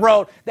on the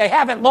road. They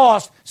haven't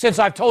lost since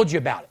I've told you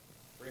about it.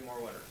 3 more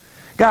winners.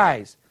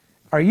 Guys,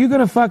 are you going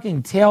to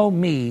fucking tell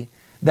me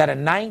that a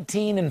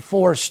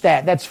 19-4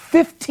 stat, that's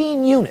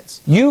 15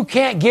 units, you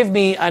can't give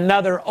me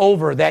another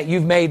over that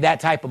you've made that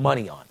type of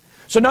money on?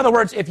 So in other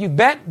words, if you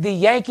bet the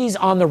Yankees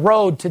on the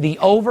road to the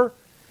over,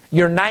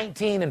 you're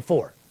 19-4.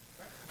 For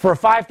a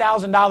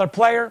 $5,000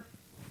 player,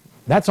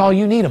 that's all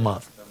you need a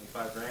month.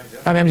 75 grand, yeah.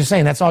 I mean, I'm just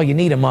saying that's all you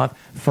need a month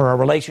for a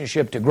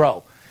relationship to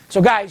grow.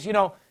 So guys,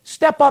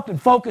 step up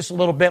and focus a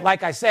little bit.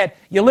 Like I said,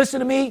 you listen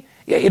to me,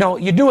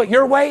 you do it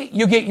your way,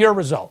 you get your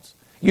results.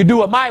 You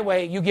do it my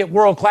way, you get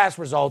world-class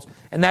results,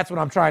 and that's what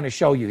I'm trying to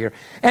show you here.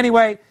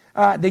 Anyway,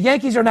 the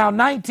Yankees are now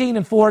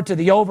 19-4 to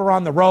the over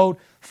on the road.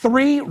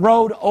 3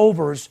 road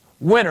overs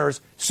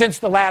winners since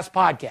the last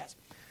podcast.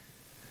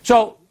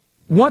 So,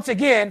 once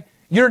again,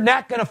 you're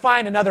not going to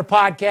find another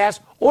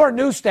podcast or a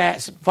news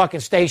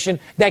fucking station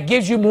that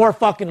gives you more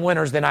fucking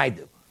winners than I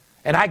do.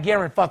 And I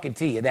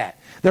guarantee you that.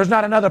 There's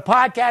not another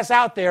podcast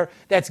out there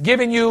that's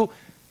giving you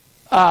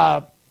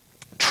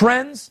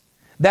trends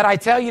that I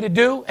tell you to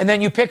do, and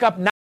then you pick up.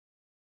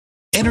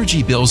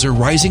 Energy bills are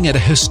rising at a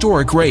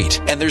historic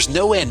rate, and there's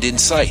no end in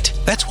sight.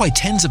 That's why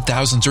tens of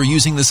thousands are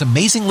using this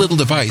amazing little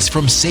device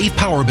from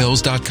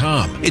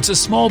SavePowerBills.com. It's a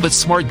small but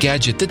smart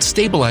gadget that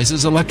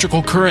stabilizes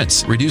electrical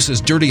currents,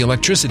 reduces dirty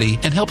electricity,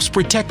 and helps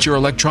protect your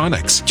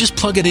electronics. Just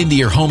plug it into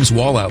your home's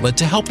wall outlet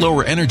to help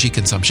lower energy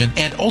consumption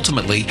and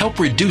ultimately help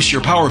reduce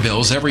your power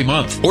bills every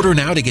month. Order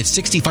now to get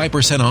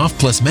 65% off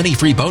plus many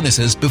free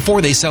bonuses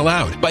before they sell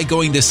out by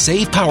going to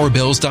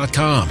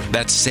SavePowerBills.com.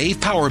 That's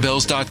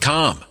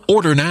SavePowerBills.com.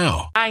 Order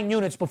now. 9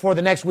 units before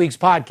the next week's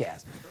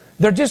podcast.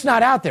 They're just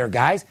not out there,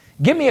 guys.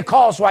 Give me a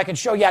call so I can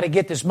show you how to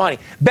get this money.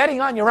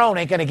 Betting on your own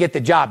ain't going to get the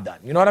job done.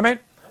 You know what I mean?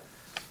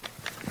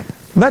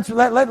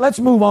 Let's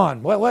move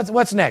on.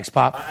 What's next,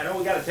 Pop? I know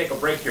we got to take a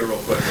break here real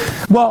quick.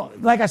 Well,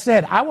 like I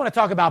said, I want to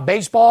talk about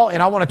baseball,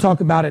 and I want to talk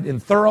about it in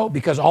thorough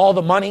because all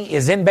the money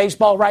is in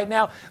baseball right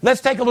now.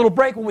 Let's take a little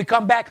break. When we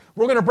come back,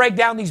 we're going to break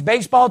down these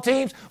baseball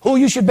teams, who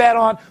you should bet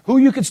on, who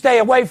you can stay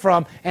away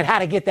from, and how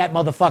to get that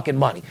motherfucking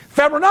money.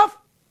 Fair enough?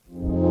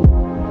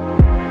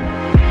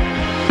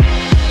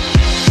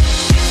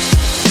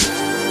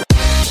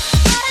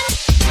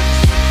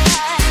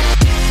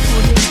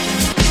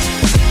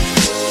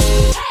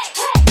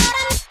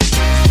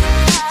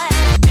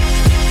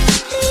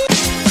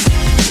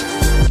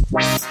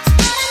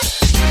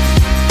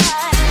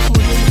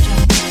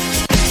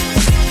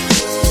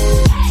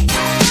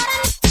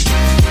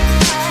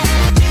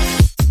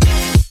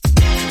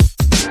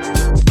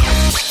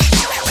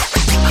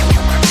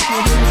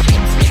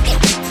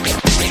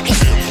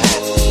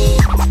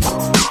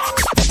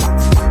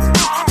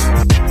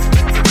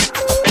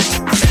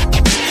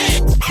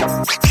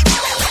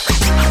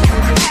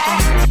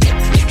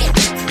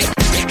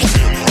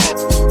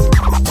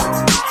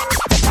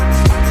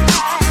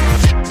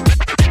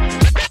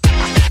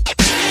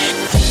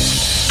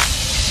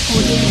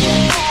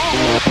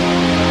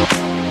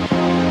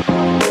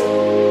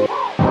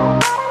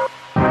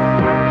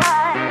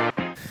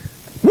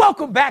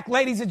 Welcome back,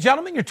 ladies and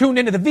gentlemen. You're tuned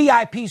into the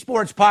VIP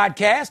Sports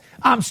Podcast.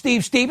 I'm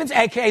Steve Stevens,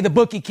 a.k.a. the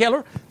Bookie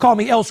Killer. Call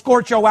me El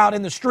Scorcho out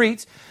in the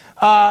streets.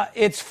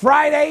 It's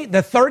Friday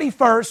the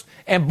 31st,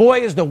 and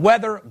boy, is the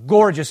weather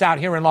gorgeous out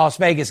here in Las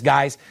Vegas,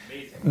 guys.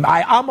 Amazing.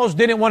 I almost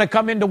didn't want to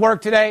come into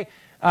work today.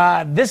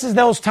 This is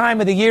those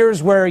time of the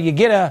years where you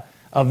get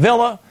a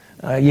villa,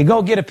 you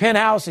go get a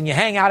penthouse, and you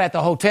hang out at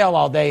the hotel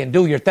all day and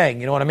do your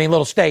thing. You know what I mean? A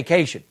little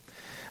staycation.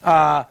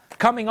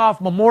 Coming off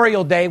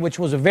Memorial Day, which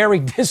was a very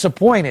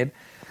disappointed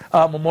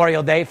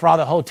Memorial Day for all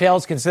the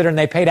hotels, considering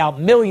they paid out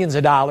millions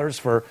of dollars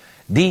for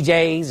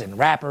DJs and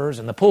rappers,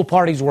 and the pool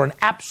parties were an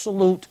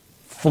absolute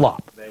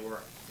flop. They were,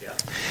 yeah.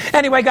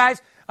 Anyway,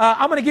 guys,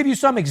 I'm going to give you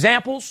some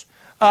examples.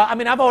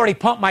 I've already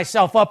pumped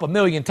myself up a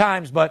million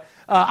times, but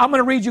I'm going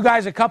to read you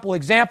guys a couple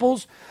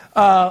examples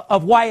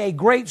of why a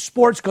great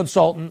sports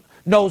consultant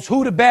knows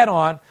who to bet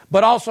on,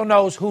 but also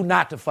knows who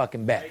not to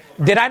fucking bet.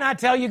 Did I not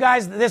tell you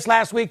guys this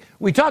last week?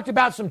 We talked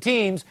about some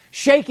teams,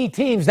 shaky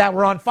teams that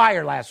were on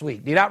fire last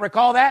week. Do you not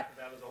recall that?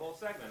 That was a whole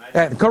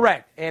segment.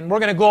 Correct. And we're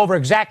going to go over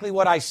exactly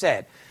what I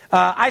said.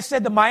 I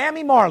said the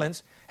Miami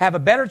Marlins have a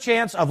better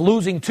chance of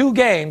losing 2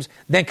 games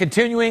than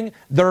continuing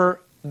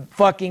their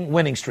fucking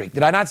winning streak.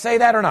 Did I not say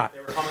that or not? They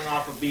were coming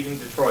off of beating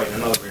Detroit.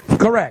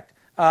 Correct.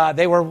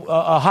 They were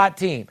a hot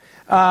team.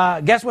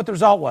 Guess what the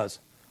result was?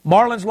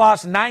 Marlins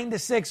lost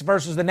 9-6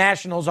 versus the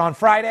Nationals on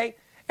Friday,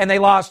 and they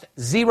lost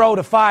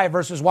 0-5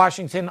 versus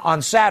Washington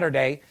on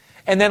Saturday.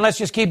 And then let's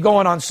just keep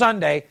going on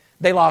Sunday.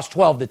 They lost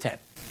 12-10. I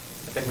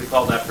think we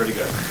called that pretty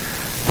good.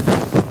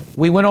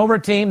 We went over a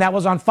team that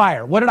was on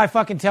fire. What did I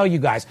fucking tell you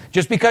guys?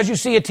 Just because you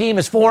see a team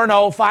is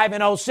 4-0, 5-0,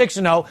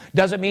 6-0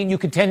 doesn't mean you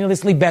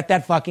continuously bet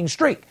that fucking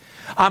streak.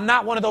 I'm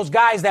not one of those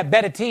guys that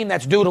bet a team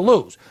that's due to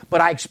lose.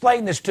 But I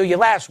explained this to you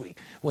last week.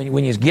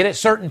 When you get at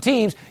certain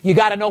teams, you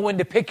got to know when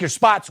to pick your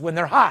spots when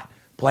they're hot.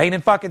 Plain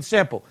and fucking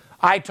simple.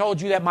 I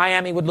told you that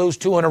Miami would lose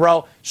 2 in a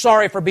row.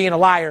 Sorry for being a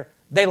liar.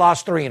 They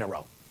lost 3 in a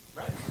row.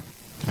 Right.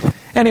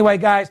 Anyway,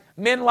 guys,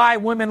 men lie,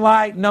 women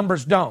lie,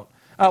 numbers don't.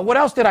 What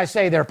else did I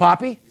say there,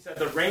 Poppy? You said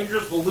the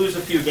Rangers will lose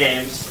a few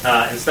games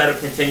instead of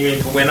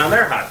continuing to win on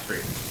their hot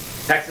streak.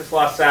 Texas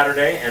lost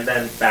Saturday, and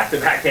then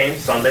back-to-back games.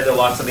 Sunday, they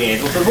lost to the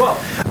Angels as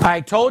well. I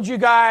told you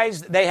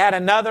guys they had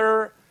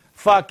another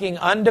fucking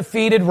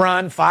undefeated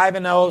run, 5-0,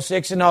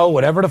 6-0,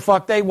 whatever the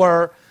fuck they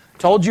were.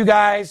 Told you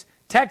guys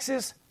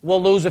Texas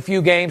will lose a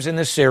few games in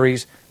this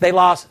series. They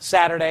lost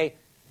Saturday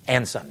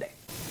and Sunday.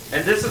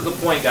 And this is the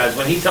point, guys.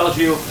 When he tells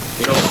you,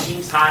 the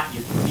team's hot,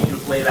 you continue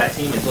to play that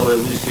team until they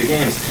lose 2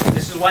 games.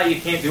 This is why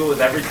you can't do it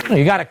with every team.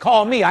 You got to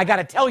call me. I got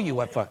to tell you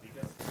what fuck.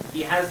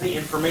 He has the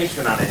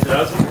information on it. It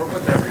doesn't work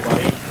with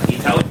everybody. He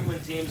tells you when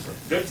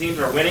good teams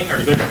are winning,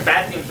 or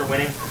bad teams are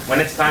winning. When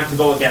it's time to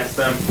go against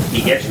them,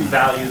 he gets you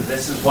value.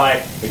 This is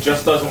why it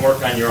just doesn't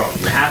work on your own.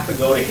 You have to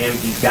go to him.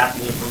 He's got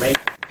the information.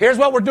 Here's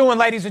what we're doing,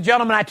 ladies and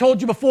gentlemen. I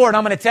told you before, and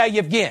I'm going to tell you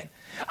again.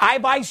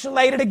 I've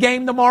isolated a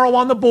game tomorrow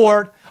on the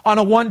board on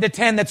a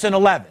 1-10 that's an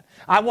 11.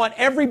 I want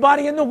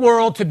everybody in the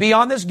world to be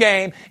on this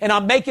game, and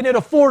I'm making it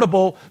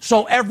affordable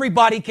so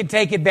everybody can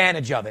take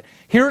advantage of it.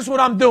 Here's what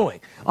I'm doing.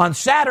 On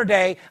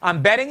Saturday,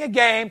 I'm betting a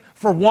game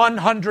for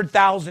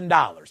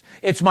 $100,000.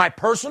 It's my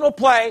personal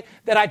play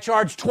that I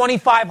charge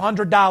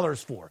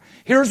 $2,500 for.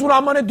 Here's what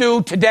I'm going to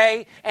do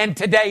today and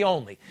today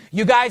only.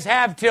 You guys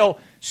have till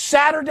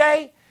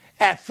Saturday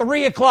at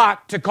 3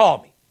 o'clock to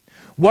call me.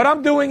 What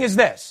I'm doing is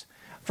this.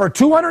 For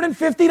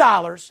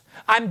 $250,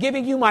 I'm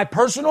giving you my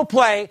personal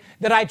play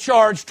that I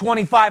charge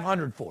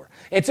 $2,500 for.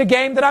 It's a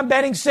game that I'm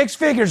betting 6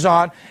 figures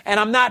on, and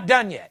I'm not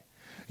done yet.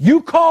 You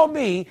call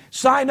me,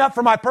 sign up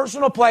for my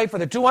personal play for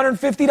the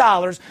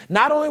 $250.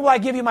 Not only will I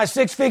give you my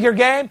 6-figure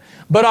game,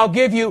 but I'll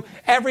give you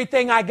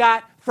everything I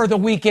got for the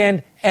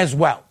weekend as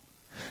well.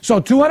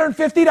 So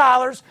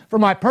 $250 for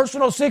my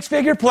personal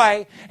 6-figure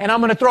play, and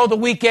I'm going to throw the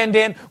weekend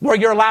in where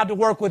you're allowed to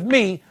work with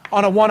me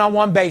on a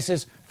one-on-one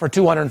basis for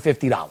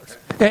 $250.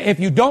 If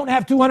you don't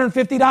have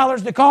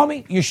 $250 to call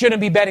me, you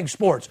shouldn't be betting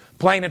sports.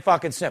 Plain and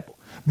fucking simple.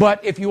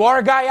 But if you are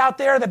a guy out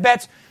there that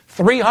bets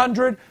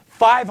 $300,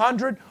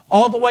 $500,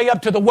 all the way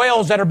up to the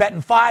whales that are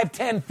betting $5,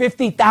 $10,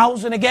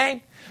 $50,000 a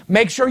game,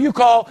 make sure you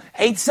call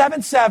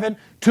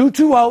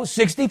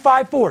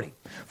 877-220-6540.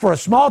 For a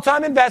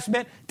small-time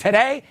investment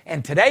today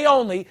and today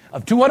only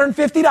of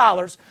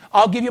 $250,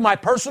 I'll give you my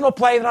personal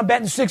play that I'm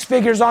betting 6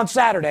 figures on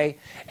Saturday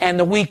and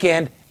the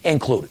weekend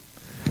included.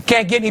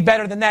 Can't get any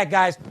better than that,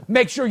 guys.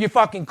 Make sure you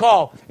fucking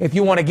call if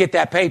you want to get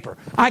that paper.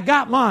 I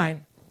got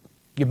mine.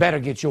 You better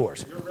get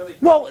yours.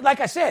 Well, like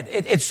I said,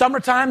 it's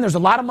summertime. There's a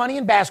lot of money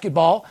in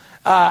basketball.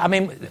 A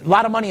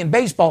lot of money in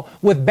baseball.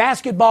 With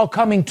basketball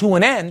coming to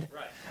an end,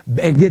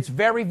 it gets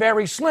very,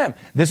 very slim.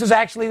 This is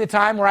actually the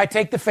time where I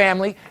take the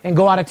family and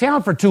go out of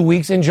town for 2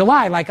 weeks in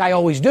July, like I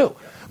always do,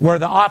 where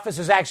the office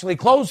is actually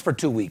closed for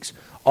 2 weeks.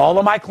 All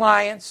of my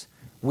clients,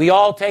 we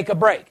all take a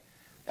break.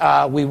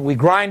 We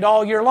grind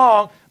all year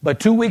long, but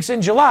 2 weeks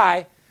in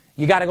July,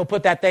 you got to go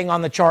put that thing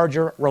on the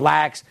charger,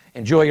 relax,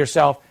 enjoy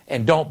yourself,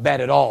 and don't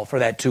bet at all for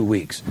that 2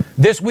 weeks.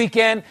 This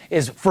weekend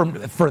is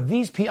for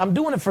these people. I'm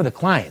doing it for the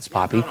clients,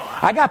 Poppy.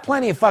 I got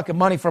plenty of fucking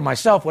money for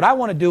myself. What I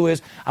want to do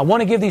is I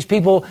want to give these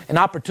people an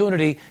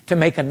opportunity to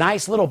make a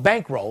nice little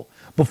bankroll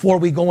before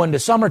we go into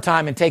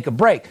summertime and take a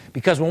break.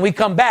 Because when we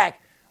come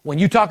back, when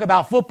you talk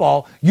about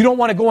football, you don't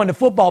want to go into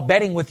football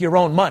betting with your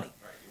own money.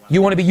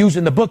 You want to be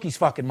using the bookies'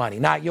 fucking money,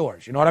 not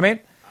yours. You know what I mean?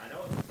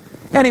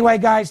 Anyway,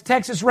 guys,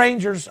 Texas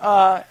Rangers,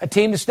 a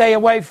team to stay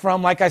away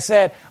from. Like I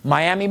said,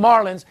 Miami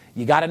Marlins,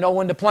 you got to know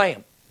when to play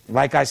them.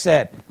 Like I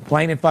said,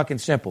 plain and fucking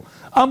simple.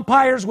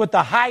 Umpires with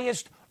the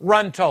highest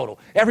run total.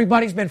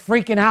 Everybody's been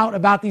freaking out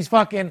about these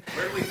fucking...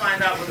 Where did we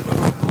find out?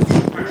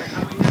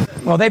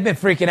 Well, they've been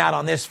freaking out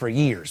on this for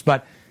years.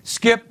 But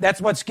Skip, that's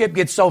what Skip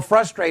gets so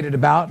frustrated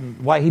about and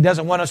why he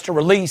doesn't want us to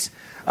release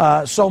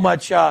so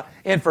much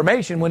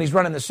information when he's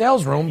running the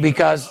sales room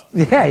because,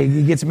 yeah,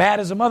 he gets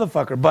mad as a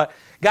motherfucker. But,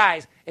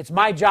 guys, it's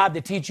my job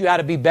to teach you how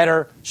to be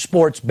better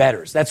sports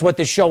bettors. That's what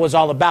this show is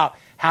all about,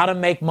 how to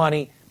make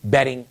money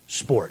betting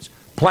sports.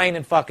 Plain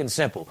and fucking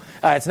simple.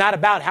 It's not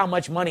about how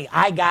much money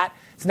I got.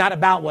 It's not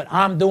about what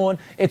I'm doing.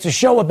 It's a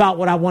show about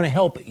what I want to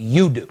help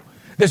you do.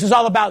 This is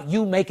all about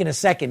you making a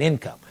second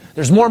income.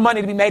 There's more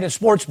money to be made in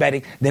sports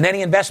betting than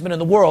any investment in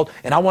the world,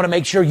 and I want to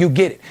make sure you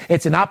get it.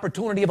 It's an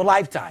opportunity of a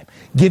lifetime.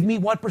 Give me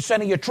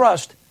 1% of your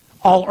trust,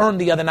 I'll earn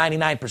the other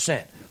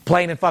 99%.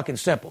 Plain and fucking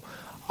simple.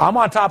 I'm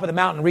on top of the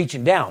mountain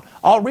reaching down.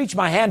 I'll reach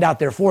my hand out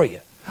there for you.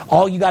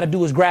 All you got to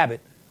do is grab it.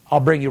 I'll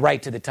bring you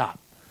right to the top.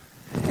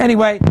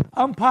 Anyway,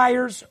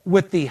 umpires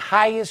with the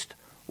highest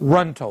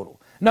run total.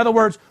 In other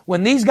words,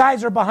 when these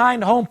guys are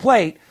behind home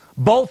plate,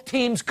 both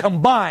teams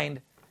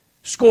combined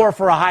score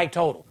for a high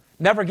total.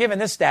 Never given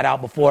this stat out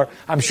before.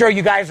 I'm sure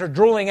you guys are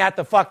drooling at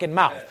the fucking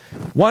mouth.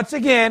 Once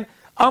again,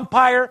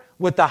 umpire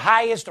with the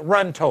highest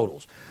run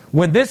totals.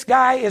 When this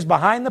guy is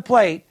behind the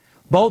plate,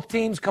 both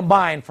teams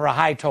combine for a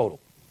high total.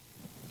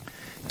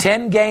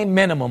 10-game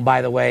minimum,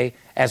 by the way,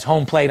 as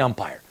home plate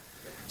umpire.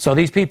 So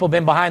these people have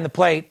been behind the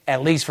plate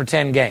at least for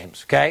 10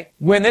 games, okay?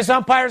 When this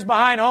umpire's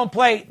behind home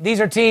plate,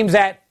 these are teams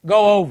that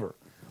go over.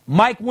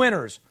 Mike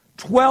Winters,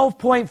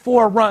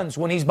 12.4 runs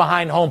when he's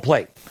behind home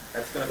plate.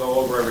 That's going to go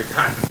over every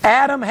time.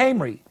 Adam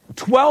Hamry,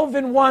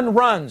 12-1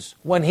 runs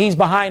when he's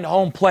behind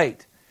home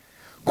plate.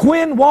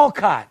 Quinn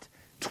Walcott,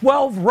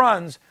 12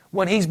 runs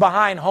when he's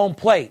behind home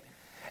plate.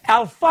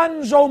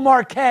 Alfonso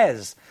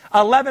Marquez,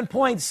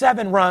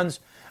 11.7 runs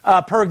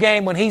per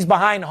game when he's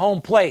behind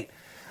home plate.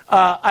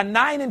 A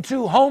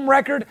 9-2 home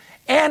record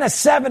and a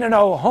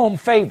 7-0 home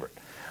favorite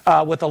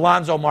with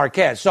Alonso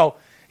Marquez. So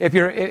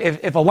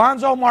if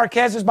Alonso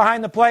Marquez is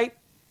behind the plate,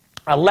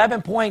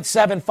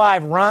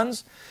 11.75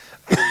 runs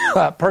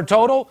per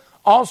total,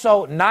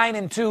 also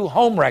 9-2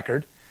 home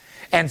record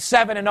and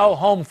 7-0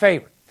 home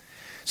favorite.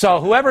 So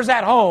whoever's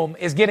at home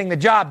is getting the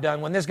job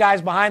done when this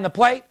guy's behind the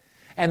plate,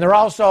 and they're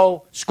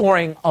also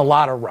scoring a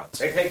lot of runs.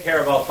 They take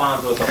care of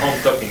Alfonso as a home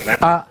cooking.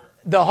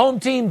 The home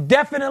team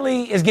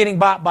definitely is getting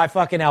bought by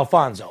fucking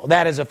Alfonso.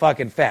 That is a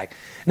fucking fact.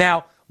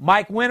 Now,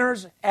 Mike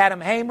Winters, Adam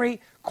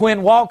Hamry,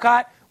 Quinn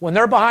Walcott, when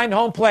they're behind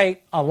home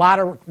plate, a lot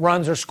of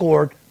runs are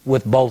scored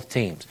with both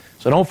teams.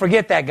 So don't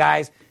forget that,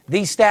 guys.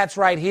 These stats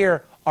right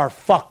here are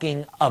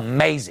fucking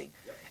amazing.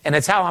 And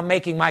it's how I'm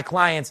making my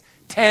clients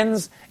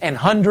tens and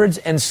hundreds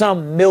and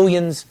some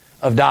millions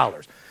of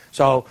dollars.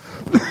 So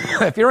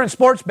if you're in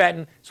sports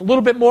betting, it's a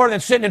little bit more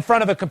than sitting in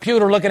front of a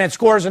computer looking at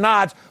scores and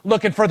odds,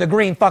 looking for the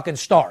green fucking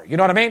star. You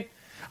know what I mean?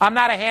 I'm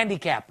not a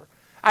handicapper.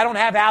 I don't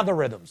have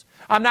algorithms.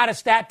 I'm not a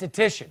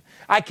statistician.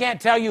 I can't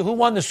tell you who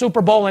won the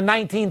Super Bowl in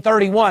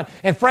 1931,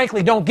 and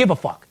frankly don't give a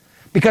fuck,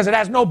 because it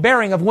has no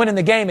bearing of winning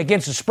the game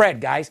against the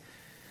spread, guys.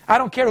 I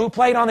don't care who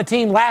played on the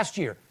team last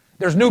year.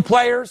 There's new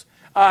players,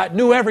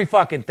 new every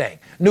fucking thing.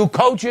 New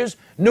coaches,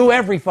 new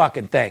every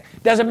fucking thing.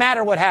 Doesn't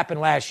matter what happened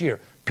last year,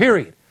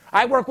 period.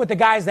 I work with the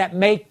guys that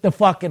make the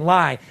fucking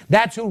line.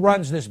 That's who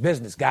runs this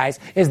business, guys,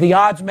 is the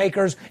odds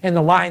makers and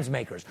the lines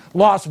makers.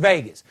 Las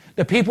Vegas,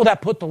 the people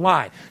that put the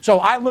line. So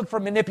I look for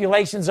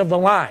manipulations of the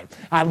line.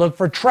 I look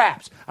for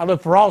traps. I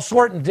look for all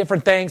sorts of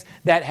different things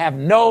that have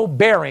no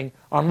bearing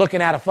on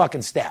looking at a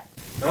fucking stat.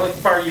 The only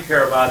part you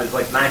care about is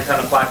like 9, 10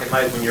 o'clock at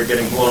night when you're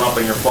getting blown up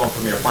on your phone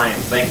from your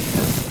clients. Thank you.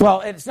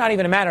 Well, it's not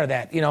even a matter of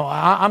that. You know,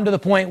 I'm to the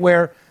point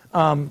where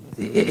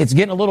it's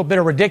getting a little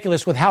bit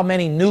ridiculous with how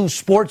many new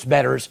sports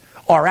bettors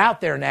are out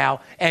there now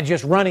and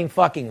just running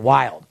fucking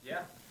wild.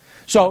 Yeah.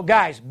 So,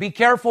 guys, be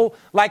careful.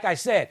 Like I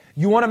said,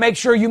 you want to make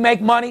sure you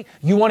make money.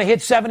 You want to hit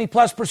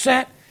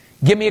 70+%.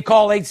 Give me a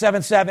call,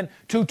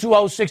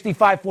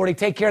 877-220-6540.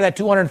 Take care of that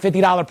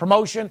 $250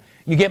 promotion.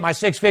 You get my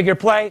 6-figure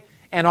play.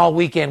 And all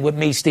weekend with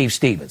me, Steve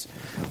Stevens.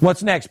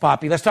 What's next,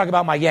 Poppy? Let's talk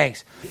about my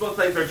Yanks. It looks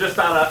like they're just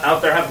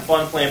out there having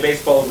fun playing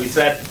baseball. We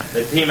said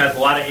the team has a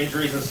lot of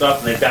injuries and stuff,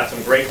 and they've got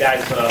some great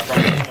guys coming up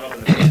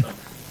in the system.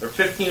 They're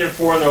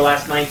 15-4 in their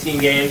last 19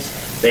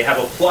 games. They have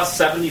a plus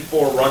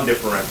 74 run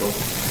differential,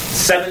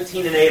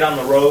 17-8 on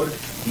the road,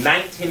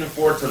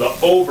 19-4 to the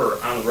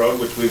over on the road,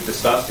 which we've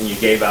discussed and you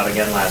gave out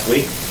again last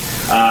week.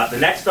 The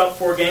next up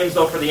 4 games,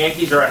 though, for the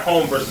Yankees are at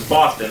home versus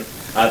Boston.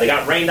 They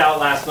got rained out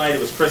last night. It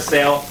was Chris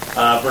Sale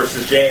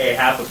versus J.A.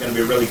 Happ. It's going to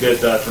be a really good,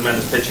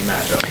 tremendous pitching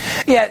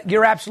matchup. Yeah,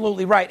 you're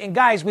absolutely right. And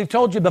guys, we've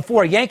told you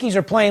before, Yankees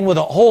are playing with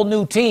a whole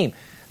new team.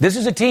 This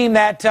is a team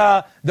that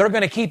they're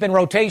going to keep in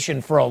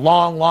rotation for a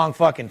long, long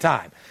fucking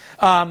time.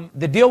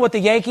 The deal with the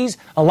Yankees,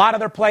 a lot of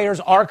their players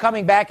are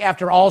coming back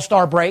after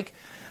All-Star break.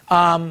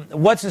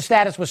 What's the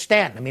status with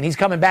Stanton? I mean, he's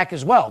coming back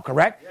as well,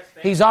 correct? Yes,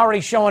 he's already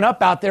showing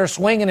up out there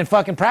swinging and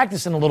fucking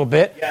practicing a little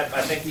bit. Yeah,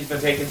 I think he's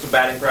been taking some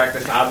batting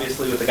practice.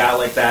 Obviously, with a guy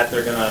like that,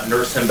 they're going to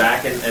nurse him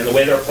back. And the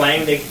way they're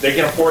playing, they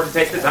can afford to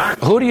take the time.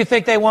 Who do you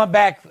think they want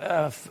back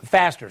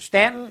faster,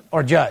 Stanton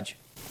or Judge?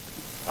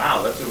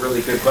 Wow, that's a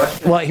really good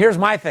question. Well, here's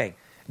my thing.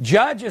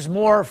 Judge is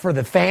more for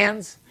the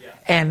fans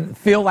and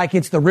feel like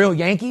it's the real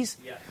Yankees.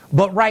 Yeah.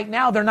 But right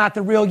now, they're not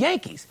the real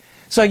Yankees.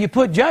 So you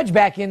put Judge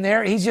back in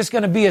there, he's just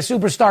going to be a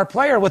superstar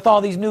player with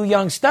all these new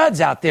young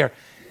studs out there.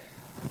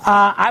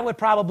 I would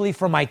probably,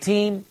 for my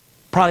team,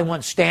 probably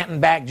want Stanton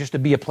back just to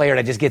be a player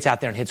that just gets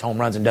out there and hits home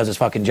runs and does his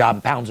fucking job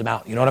and pounds them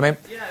out. You know what I mean?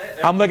 Yeah,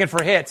 I'm looking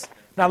for hits,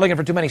 not looking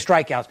for too many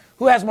strikeouts.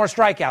 Who has more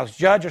strikeouts,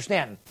 Judge or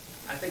Stanton?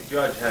 I think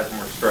Judge has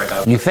more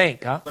strikeouts. You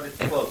think, huh? But it's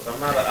close. I'm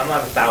not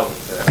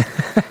 1,000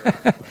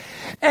 to that.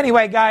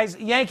 Anyway, guys,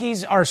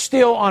 Yankees are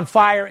still on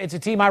fire. It's a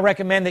team I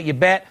recommend that you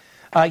bet.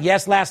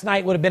 Yes, last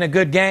night would have been a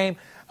good game.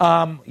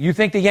 You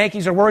think the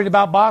Yankees are worried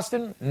about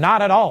Boston?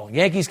 Not at all.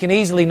 Yankees can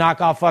easily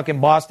knock off fucking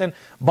Boston.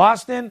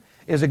 Boston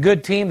is a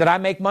good team that I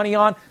make money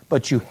on,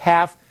 but you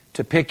have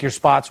to pick your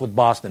spots with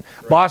Boston.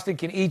 Right. Boston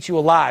can eat you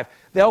alive.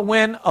 They'll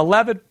win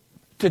 11-2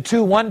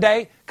 one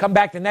day, come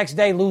back the next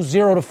day, lose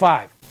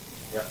 0-5.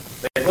 Yeah.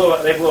 They blew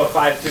a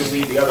 5-2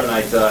 lead the other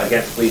night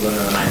against Cleveland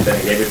in the ninth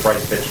inning. David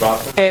Price pitched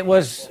Boston. It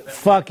was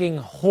fucking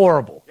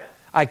horrible.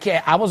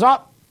 Yeah. I was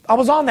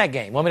on that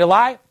game. Want me to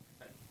lie?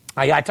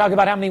 I talk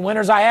about how many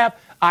winners I have.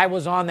 I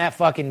was on that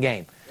fucking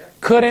game. Yeah.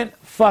 Couldn't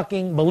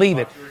fucking believe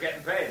it. You were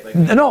getting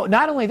paid. No,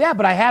 not only that,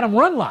 but I had them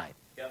run line.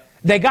 Yeah.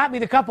 They got me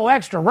the couple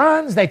extra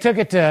runs. They took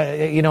it to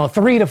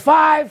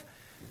 3-5.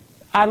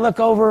 I look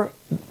over.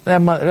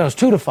 It was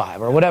 2-5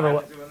 or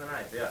whatever.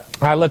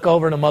 I look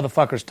over and the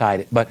motherfuckers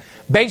tied it. But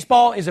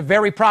baseball is a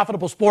very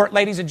profitable sport,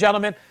 ladies and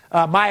gentlemen.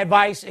 My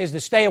advice is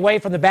to stay away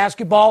from the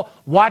basketball,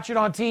 watch it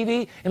on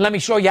TV, and let me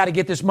show you how to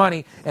get this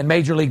money in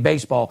Major League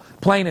Baseball.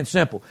 Plain and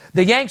simple.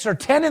 The Yanks are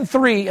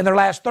 10-3 in their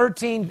last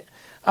 13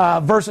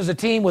 versus a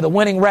team with a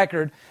winning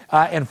record,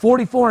 and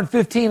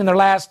 44-15 in their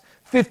last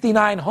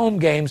 59 home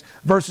games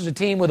versus a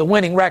team with a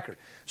winning record.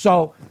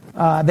 So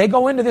they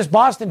go into this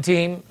Boston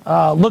team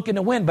looking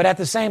to win, but at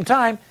the same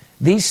time,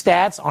 these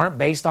stats aren't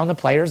based on the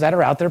players that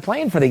are out there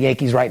playing for the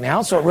Yankees right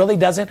now, so it really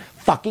doesn't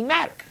fucking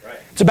matter. Right.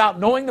 It's about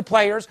knowing the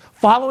players,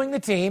 following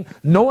the team,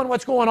 knowing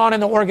what's going on in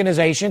the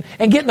organization,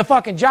 and getting the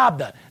fucking job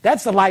done.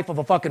 That's the life of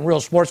a fucking real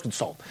sports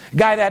consultant. A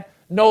guy that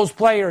knows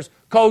players,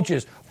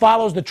 coaches,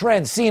 follows the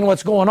trends, seeing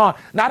what's going on.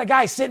 Not a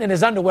guy sitting in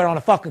his underwear on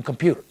a fucking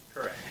computer.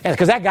 Correct. And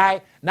because that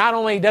guy, not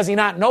only does he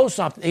not know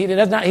something, he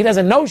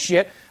doesn't know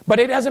shit, but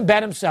he doesn't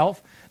bet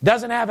himself,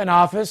 doesn't have an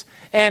office.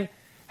 And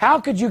how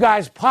could you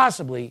guys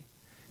possibly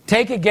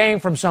take a game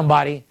from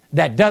somebody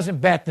that doesn't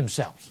bet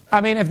themselves?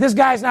 I mean, if this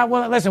guy's not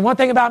willing, listen, one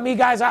thing about me,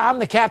 guys, I'm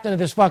the captain of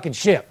this fucking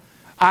ship.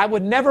 I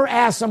would never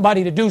ask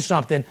somebody to do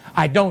something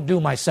I don't do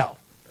myself.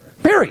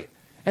 Period.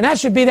 And that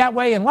should be that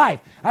way in life.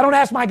 I don't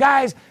ask my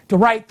guys to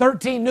write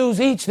 13 news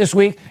each this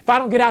week if I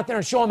don't get out there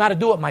and show them how to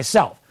do it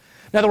myself.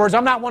 In other words,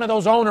 I'm not one of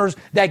those owners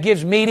that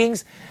gives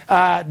meetings,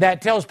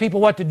 that tells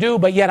people what to do,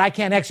 but yet I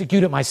can't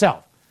execute it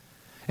myself.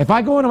 If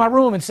I go into my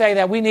room and say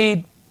that we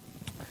need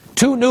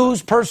 2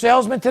 news per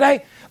salesman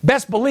today,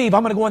 best believe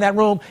I'm going to go in that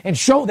room and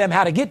show them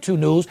how to get 2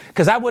 news,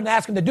 because I wouldn't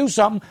ask them to do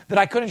something that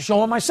I couldn't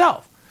show them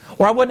myself.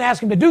 Or I wouldn't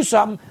ask them to do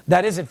something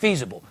that isn't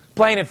feasible.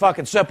 Plain and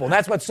fucking simple. And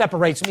that's what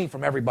separates me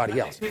from everybody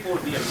else. People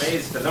would be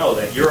amazed to know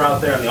that you're out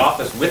there in the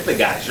office with the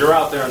guys. You're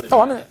out there in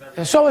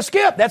the... So is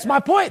Skip. That's my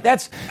point.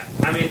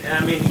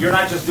 I mean, you're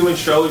not just doing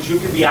shows. You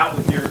could be out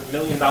with your $1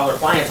 million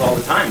clients all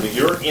the time, but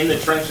you're in the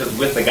trenches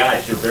with the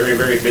guys. You're very,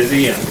 very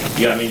busy, and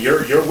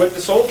you're with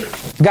the soldiers.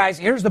 Guys,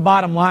 here's the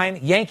bottom line.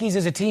 Yankees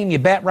is a team you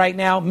bet right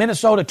now.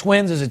 Minnesota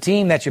Twins is a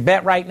team that you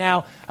bet right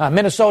now.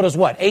 Minnesota's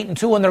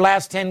 8-2 in their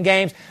last 10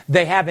 games.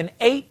 They have an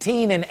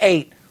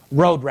 18-8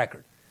 road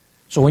record.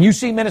 So when you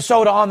see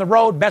Minnesota on the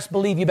road, best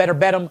believe you better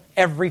bet them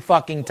every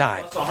fucking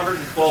time. That's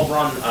 112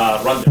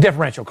 run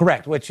differential,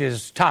 correct, which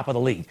is top of the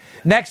league.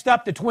 Next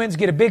up, the Twins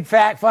get a big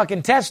fat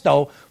fucking test,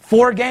 though.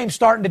 4 games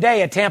starting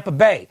today at Tampa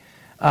Bay.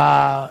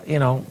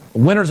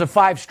 Winners of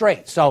 5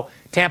 straight. So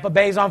Tampa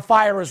Bay's on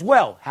fire as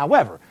well.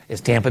 However,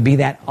 is Tampa Bay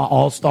that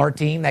all-star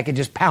team that can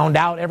just pound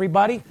out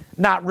everybody?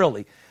 Not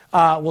really.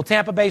 Will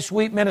Tampa Bay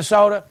sweep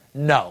Minnesota?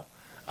 No.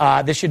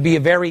 This should be a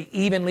very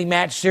evenly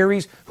matched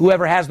series.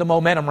 Whoever has the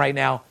momentum right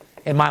now,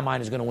 in my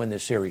mind, is going to win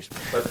this series.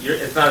 But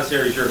it's not a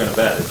series you're going to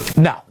bet, is it?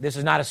 No, this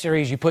is not a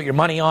series you put your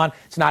money on.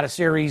 It's not a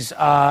series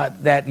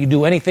that you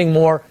do anything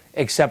more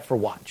except for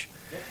watch.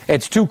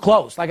 It's too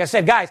close. Like I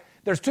said, guys,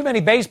 there's too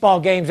many baseball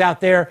games out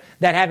there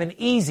that have an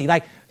easy.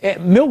 Like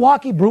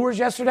Milwaukee Brewers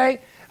yesterday,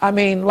 I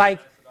mean, like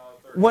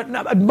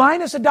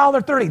Minus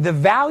 $1.30. The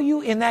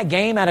value in that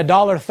game at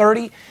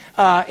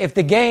 $1.30, if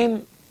the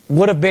game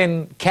would have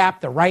been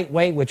capped the right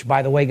way, which,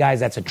 by the way, guys,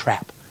 that's a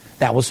trap.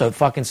 That was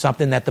fucking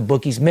something that the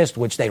bookies missed,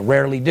 which they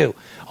rarely do.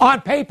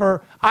 On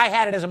paper, I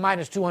had it as a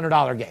minus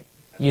 $200 game.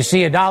 You see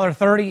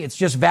 $1.30, it's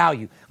just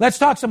value. Let's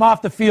talk some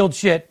off-the-field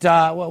shit.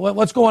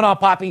 What's going on,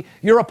 Poppy?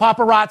 You're a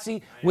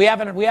paparazzi. We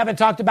haven't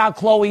talked about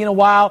Chloe in a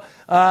while.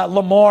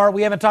 Lamar,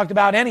 we haven't talked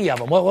about any of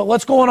them.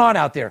 What's going on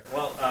out there?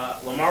 Well,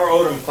 Lamar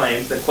Odom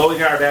claims that Khloe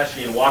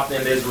Kardashian walked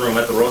into his room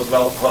at the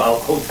Roosevelt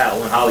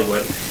Hotel in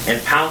Hollywood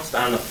and pounced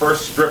on the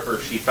first stripper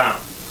she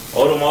found.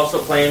 Odom also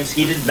claims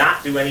he did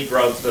not do any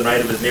drugs the night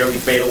of his nearly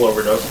fatal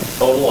overdose,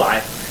 total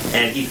lie,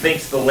 and he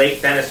thinks the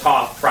late Dennis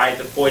Hoff tried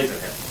to poison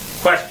him.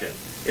 Question: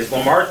 is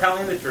Lamar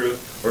telling the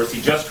truth, or is he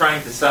just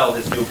trying to sell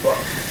his new book?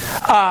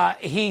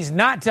 He's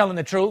not telling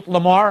the truth.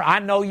 Lamar, I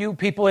know you,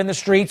 people in the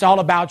streets, all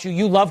about you.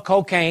 You love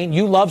cocaine.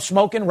 You love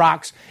smoking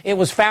rocks. It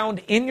was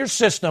found in your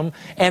system,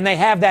 and they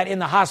have that in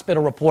the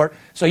hospital report,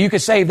 so you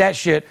could save that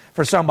shit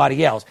for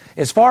somebody else.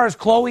 As far as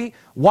Chloe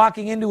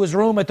walking into his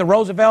room at the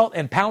Roosevelt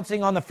and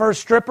pouncing on the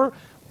first stripper,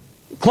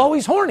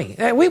 Chloe's horny.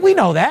 We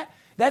know that.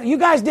 That you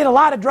guys did a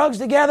lot of drugs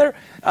together.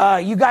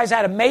 You guys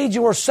had a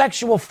major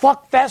sexual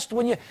fuck fest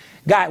when you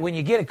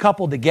get a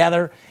couple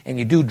together and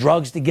you do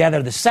drugs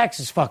together. The sex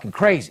is fucking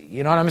crazy.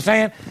 You know what I'm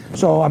saying?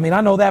 So, I mean,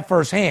 I know that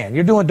firsthand.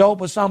 You're doing dope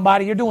with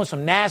somebody. You're doing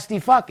some nasty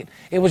fucking.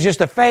 It was just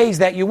a phase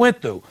that you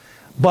went through.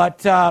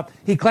 But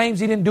he claims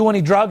he didn't do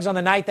any drugs on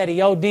the night that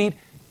he OD'd.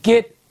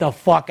 Get the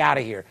fuck out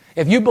of here.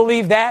 If you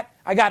believe that,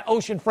 I got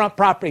oceanfront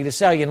property to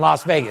sell you in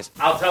Las Vegas.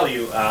 I'll tell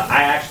you,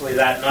 I actually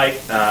that night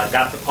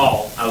got the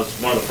call. I was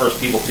one of the first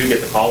people to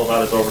get the call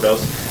about his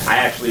overdose. I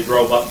actually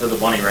drove up to the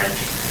Bunny Ranch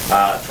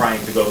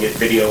trying to go get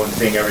video and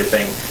seeing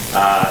everything.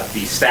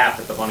 The staff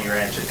at the Bunny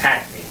Ranch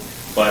attacked me.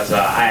 But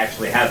I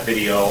actually have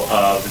video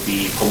of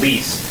the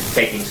police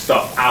taking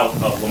stuff out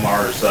of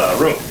Lamar's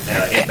room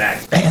in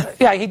back.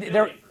 Yeah,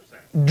 there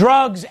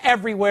drugs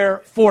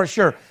everywhere for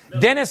sure.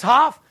 Dennis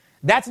Hoff,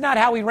 that's not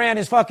how he ran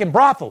his fucking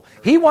brothel.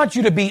 He wants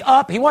you to be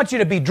up. He wants you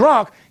to be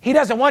drunk. He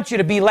doesn't want you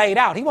to be laid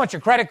out. He wants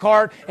your credit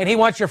card and he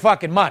wants your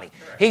fucking money.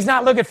 He's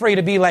not looking for you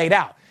to be laid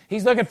out.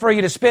 He's looking for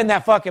you to spend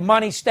that fucking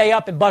money, stay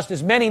up and bust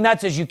as many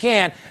nuts as you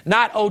can,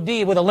 not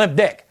OD with a limp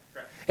dick.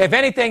 If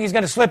anything, he's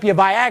going to slip you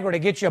Viagra to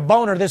get you a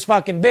boner this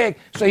fucking big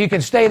so you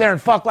can stay there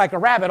and fuck like a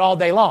rabbit all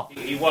day long.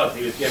 He was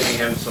giving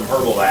him some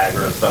herbal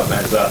Viagra and stuff.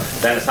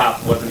 And Dennis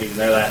Hoff wasn't even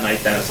there that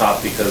night, Dennis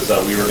Hoff, because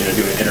we were going to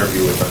do an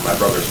interview with him, my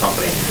brother's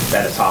company.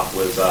 Dennis Hoff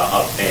was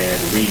up in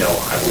Reno,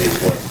 I believe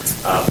it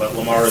was. But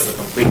Lamar is a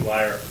complete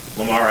liar.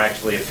 Lamar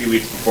actually, a few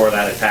weeks before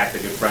that, attacked a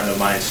good friend of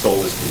mine,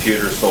 stole his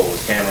computer, stole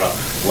his camera.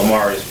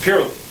 Lamar is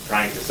purely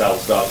trying to sell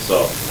stuff,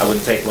 so I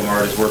wouldn't take Lamar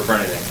at his word for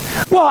anything.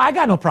 Well, I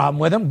got no problem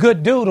with him.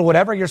 Good dude or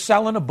whatever. You're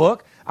selling a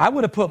book. I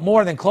would have put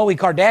more than Khloe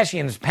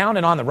Kardashian's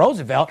pounding on the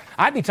Roosevelt.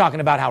 I'd be talking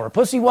about how her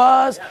pussy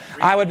was.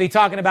 I would be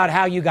talking about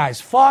how you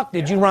guys fucked.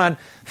 Did you run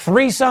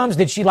threesomes?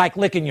 Did she like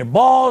licking your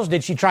balls?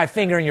 Did she try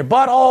fingering your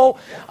butthole?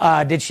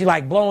 Did she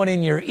like blowing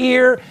in your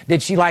ear?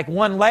 Did she like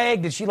one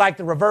leg? Did she like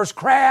the reverse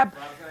crab?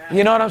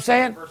 You know what I'm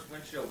saying?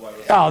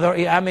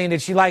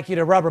 Did she like you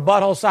to rub her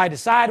butthole side to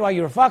side while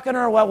you were fucking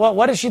her?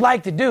 What does she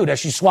like to do? Does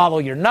she swallow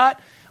your nut?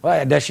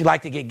 Does she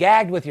like to get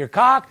gagged with your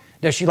cock?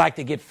 Does she like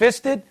to get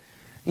fisted?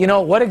 You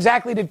know, what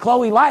exactly did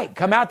Chloe like?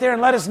 Come out there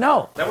and let us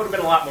know. That would have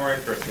been a lot more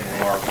interesting,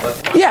 Lamar.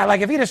 Yeah,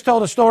 like if he just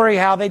told a story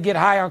how they'd get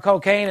high on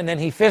cocaine and then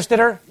he fisted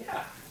her.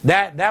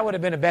 Yeah. That would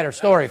have been a better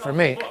story for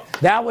me.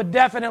 That would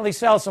definitely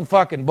sell some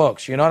fucking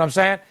books. You know what I'm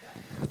saying?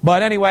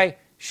 But anyway,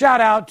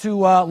 shout out to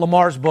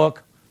Lamar's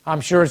book. I'm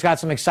sure it's got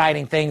some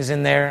exciting things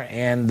in there.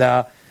 And,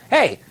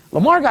 hey,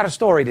 Lamar got a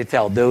story to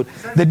tell, dude.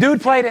 The dude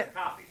played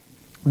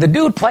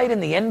in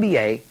the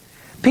NBA.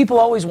 People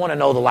always want to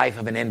know the life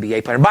of an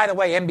NBA player. By the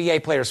way,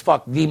 NBA players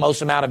fuck the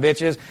most amount of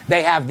bitches.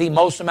 They have the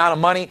most amount of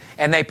money,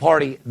 and they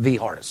party the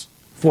hardest,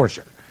 for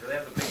sure. So they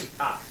have the biggest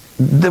cocks.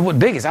 The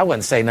biggest? I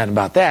wouldn't say nothing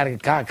about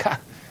that.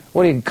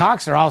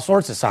 Cocks are all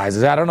sorts of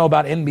sizes. I don't know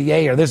about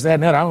NBA or this, that,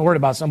 and that. I'm worried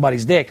about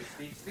somebody's dick.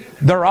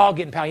 They're all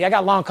getting pounded. I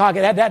got long cock.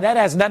 That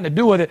has nothing to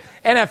do with it.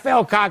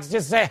 NFL cocks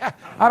just say,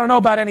 I don't know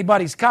about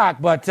anybody's cock,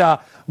 but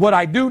what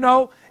I do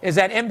know is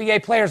that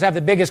NBA players have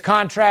the biggest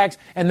contracts,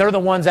 and they're the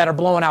ones that are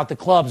blowing out the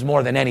clubs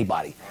more than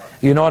anybody.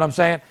 You know what I'm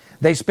saying?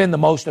 They spend the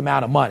most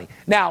amount of money.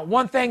 Now,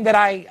 one thing that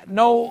I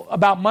know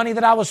about money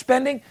that I was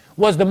spending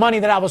was the money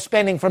that I was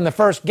spending from the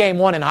first game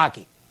one in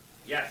hockey.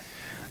 Yes.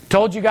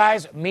 Told you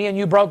guys, me and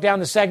you broke down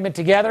the segment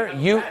together.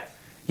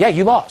 Yeah,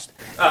 you lost.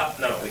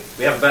 No,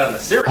 we have a bet on the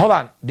series. Hold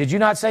on. Did you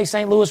not say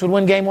St. Louis would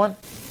win game one?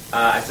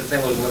 I said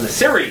St. Louis would win the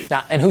series.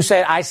 Now, and who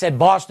said? I said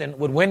Boston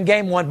would win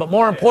game one, but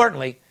more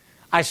importantly,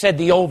 I said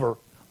the over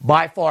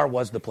by far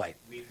was the play.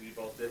 We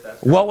both did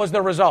that. What was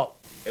the result?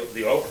 It was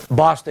the over.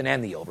 Boston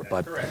and the over,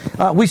 bud.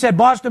 We said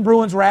Boston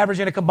Bruins were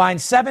averaging a combined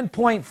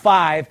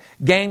 7.5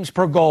 games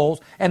per goals,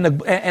 and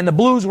the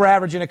Blues were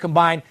averaging a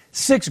combined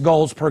 6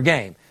 goals per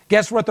game.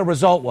 Guess what the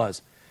result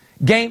was?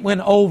 Game went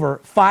over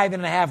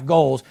 5.5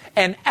 goals,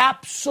 an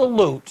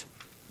absolute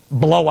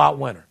blowout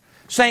winner.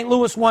 St.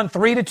 Louis won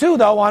 3-2,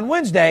 though, on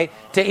Wednesday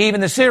to even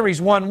the series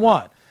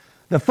 1-1.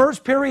 The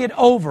first period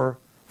over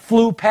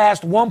flew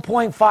past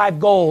 1.5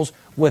 goals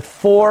with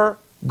 4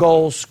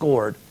 goals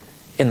scored.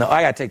 I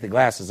got to take the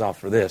glasses off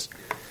for this.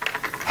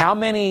 How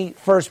many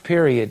first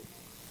period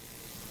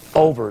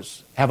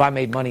overs have I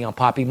made money on,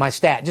 Poppy? My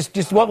stat.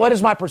 Just what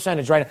is my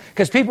percentage right now?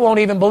 Because people won't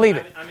even believe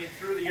it. I mean,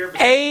 through the year.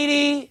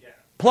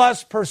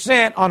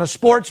 80+% on a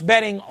sports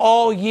betting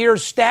all year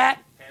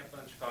stat. Tampa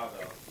and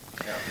Chicago.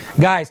 Yeah.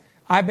 Guys,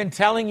 I've been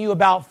telling you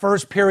about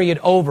first period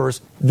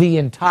overs the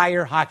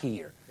entire hockey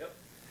year. Yep.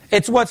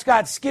 It's what's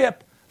got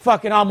Skip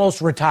fucking almost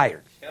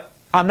retired. Yep.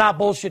 I'm not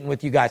bullshitting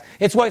with you guys.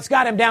 It's what's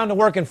got him down to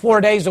working 4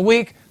 days a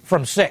week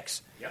from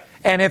 6. Yep.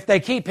 And if they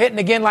keep hitting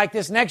again like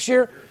this next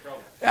year,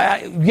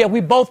 yeah,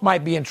 we both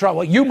might be in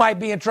trouble. You might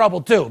be in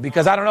trouble too,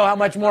 because I don't know how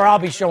much more I'll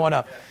be showing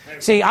up.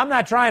 See, I'm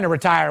not trying to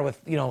retire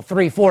with,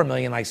 $3-4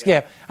 million like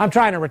Skip. I'm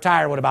trying to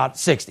retire with about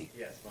 60.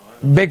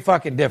 Big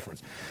fucking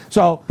difference.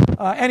 So,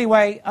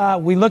 anyway,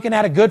 we're looking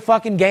at a good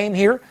fucking game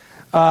here.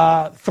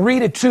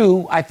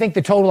 3-2. I think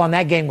the total on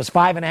that game was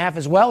 5.5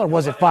 as well, or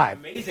was it 5?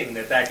 Amazing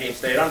that game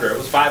stayed under. It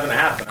was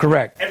 5.5.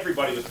 Correct.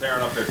 Everybody was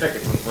tearing up their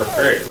tickets in the first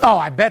period. Oh,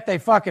 I bet they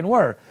fucking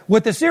were.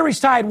 With the series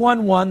tied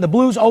 1-1, the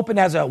Blues opened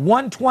as a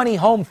 120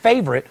 home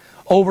favorite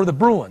over the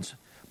Bruins,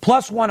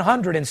 plus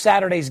 100 in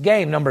Saturday's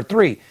game, number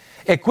 3.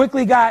 It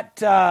quickly got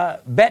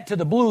bet to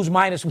the Blues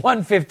minus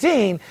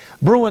 115,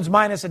 Bruins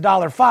minus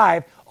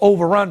 $1.05,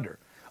 over under.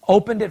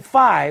 Opened at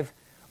 5,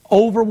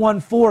 over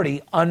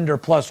 140, under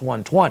plus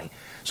 120.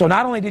 So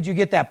not only did you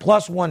get that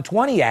plus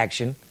 120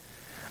 action,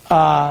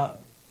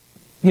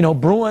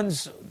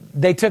 Bruins,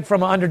 they took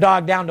from an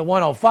underdog down to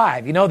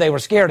 105. They were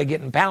scared of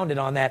getting pounded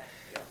on that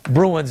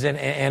Bruins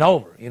and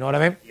over. You know what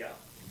I mean? Yeah.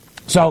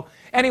 So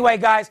anyway,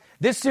 guys,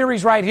 this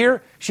series right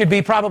here should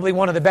be probably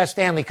one of the best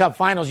Stanley Cup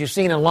finals you've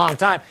seen in a long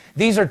time.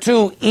 These are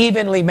two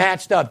evenly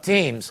matched up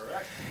teams.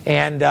 Correct.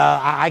 And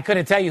I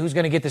couldn't tell you who's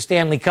going to get the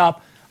Stanley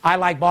Cup. I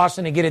like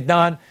Boston to get it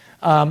done.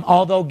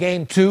 Although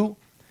Game 2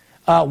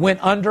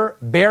 went under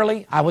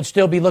barely, I would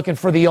still be looking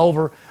for the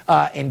over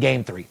in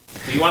Game 3.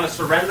 Do you want to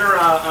surrender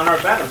on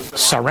our bet?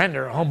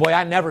 Surrender? Homeboy,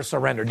 I never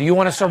surrender. Do you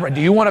want to surrender?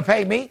 Do you want to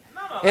pay me?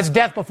 No. It's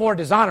death before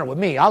dishonor with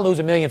me. I'll lose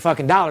 $1 million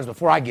fucking dollars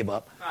before I give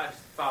up. I just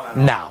thought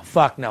No,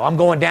 fuck no. I'm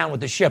going down with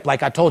the ship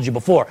like I told you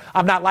before.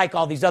 I'm not like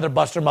all these other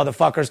buster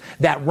motherfuckers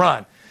that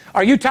run.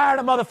 Are you tired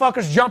of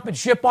motherfuckers jumping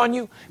ship on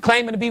you,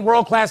 claiming to be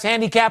world-class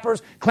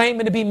handicappers,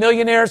 claiming to be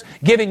millionaires,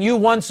 giving you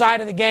one side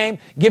of the game,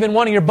 giving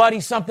one of your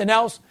buddies something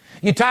else?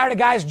 You tired of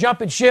guys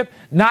jumping ship,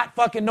 not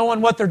fucking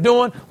knowing what they're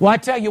doing? Well, I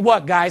tell you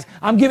what, guys,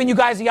 I'm giving you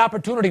guys the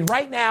opportunity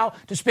right now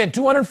to spend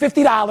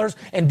 $250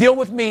 and deal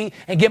with me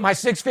and get my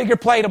 6-figure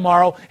play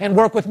tomorrow and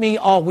work with me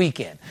all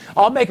weekend.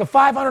 I'll make a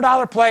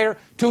 $500 player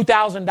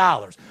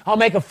 $2,000. I'll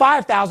make a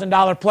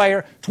 $5,000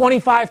 player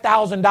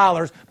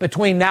 $25,000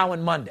 between now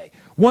and Monday.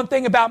 One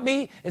thing about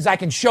me is I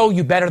can show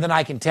you better than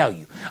I can tell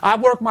you. I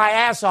worked my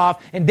ass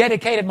off and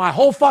dedicated my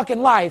whole fucking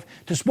life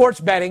to sports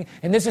betting,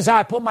 and this is how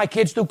I put my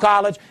kids through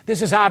college.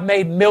 This is how I've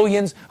made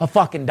millions of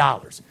fucking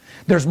dollars.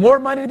 There's more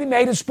money to be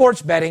made in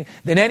sports betting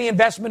than any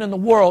investment in the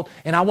world,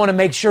 and I want to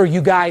make sure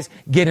you guys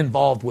get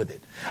involved with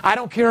it. I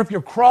don't care if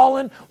you're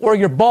crawling or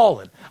you're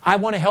balling. I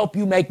want to help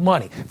you make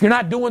money. If you're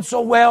not doing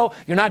so well,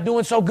 you're not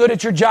doing so good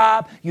at your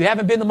job, you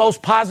haven't been the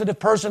most positive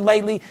person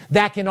lately,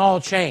 that can all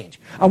change.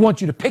 I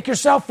want you to pick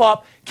yourself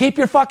up, keep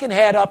your fucking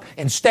head up,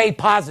 and stay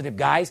positive,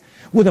 guys.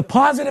 With a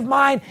positive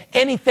mind,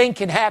 anything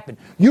can happen.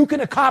 You can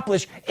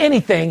accomplish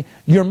anything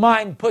your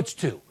mind puts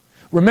to.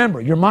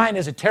 Remember, your mind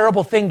is a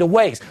terrible thing to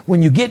waste.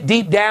 When you get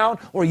deep down,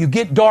 or you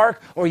get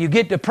dark, or you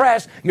get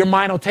depressed, your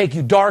mind will take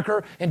you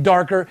darker and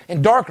darker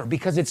and darker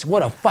because it's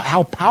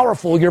how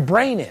powerful your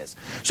brain is.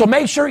 So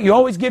make sure you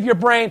always give your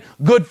brain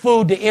good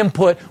food to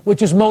input,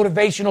 which is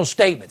motivational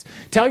statements.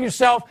 Tell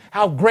yourself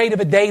how great of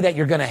a day that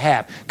you're going to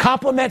have.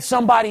 Compliment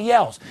somebody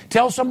else.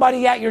 Tell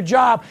somebody at your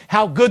job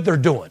how good they're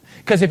doing.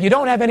 Because if you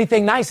don't have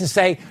anything nice to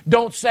say,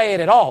 don't say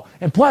it at all.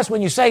 And plus,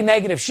 when you say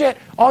negative shit,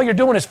 all you're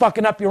doing is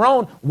fucking up your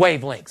own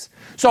wavelengths.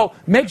 So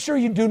make sure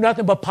you do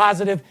nothing but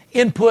positive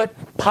input,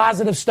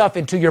 positive stuff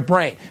into your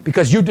brain,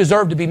 because you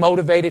deserve to be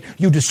motivated,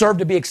 you deserve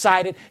to be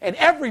excited, and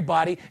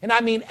everybody, and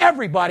I mean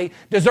everybody,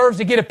 deserves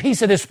to get a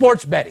piece of this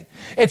sports betting.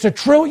 It's $1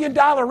 trillion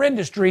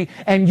industry,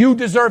 and you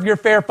deserve your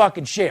fair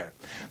fucking share.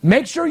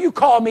 Make sure you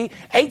call me,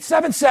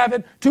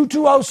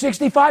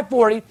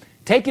 877-220-6540.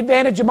 Take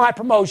advantage of my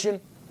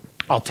promotion.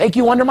 I'll take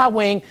you under my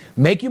wing,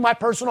 make you my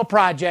personal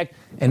project,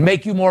 and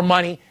make you more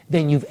money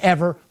than you've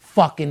ever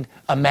fucking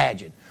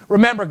imagined.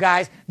 Remember,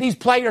 guys, these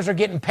players are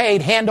getting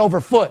paid hand over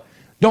foot.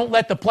 Don't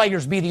let the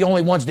players be the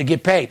only ones to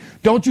get paid.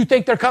 Don't you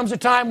think there comes a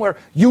time where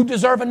you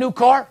deserve a new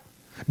car?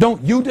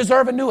 Don't you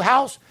deserve a new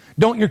house?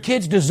 Don't your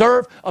kids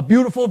deserve a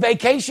beautiful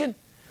vacation?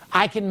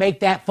 I can make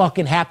that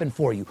fucking happen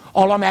for you.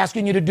 All I'm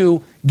asking you to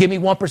do, give me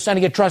 1% of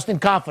your trust and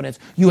confidence.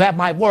 You have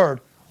my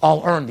word.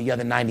 I'll earn the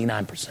other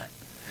 99%.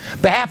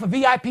 Behalf of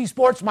VIP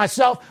Sports,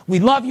 myself, we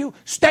love you.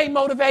 Stay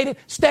motivated,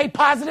 stay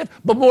positive,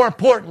 but more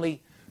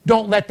importantly,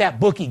 Don't let that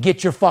bookie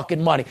get your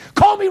fucking money.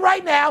 Call me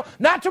right now.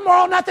 Not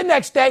tomorrow, not the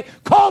next day.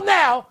 Call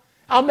now.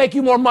 I'll make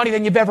you more money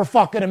than you've ever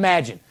fucking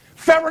imagined.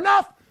 Fair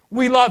enough?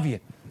 We love you.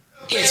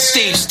 It's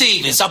Steve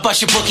Stevens, I'll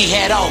bust your bookie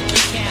head open.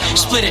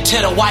 Split it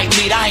to the white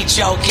meat, I ain't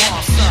joking.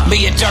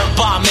 Me and Dirt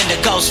Bomb in the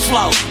Ghost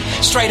float.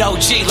 Straight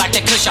OG like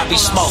that kush I be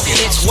smoking.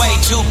 It's way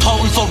too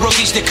potent for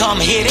rookies to come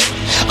hit it.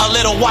 A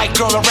little white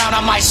girl around,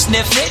 I might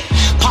sniff it.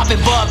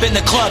 Poppin' bub in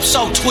the club,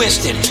 so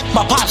twisted.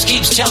 My pops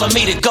keeps telling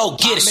me to go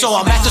get it. So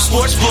I'm at the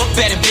sports book,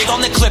 betting big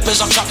on the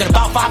Clippers. I'm talking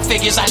about 5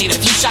 figures, I need a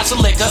few shots of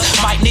liquor.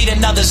 Might need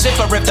another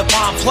zipper if the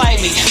bomb play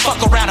me. Fuck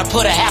around and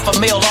put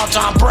 $500,000 on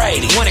Tom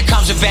Brady. When it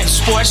comes to betting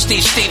sports,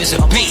 Steve Stevens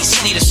a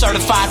beast. Need a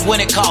certified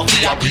winner called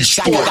VIP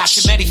Sports. I got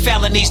too many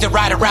felonies to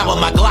ride around with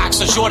my Glock,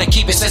 so sure to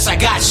keep it since I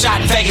got shot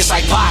in Vegas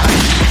like Pop.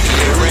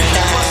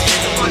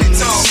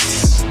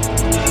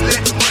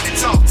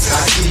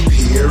 I keep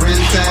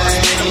hearing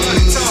things.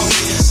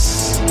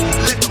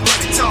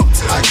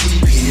 I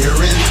keep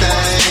hearing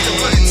things.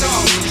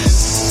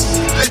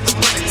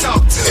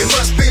 It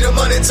must be the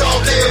money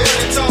talking.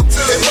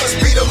 It must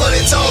be the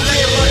money talking.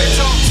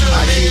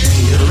 I keep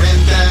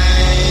hearing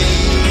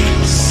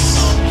things.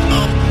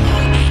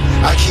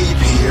 I keep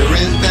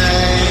hearing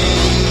things.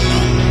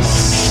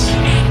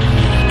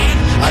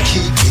 I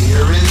keep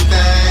hearing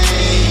things.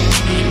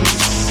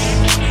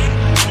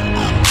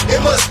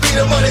 It must be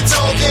the money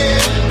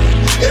talking.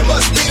 It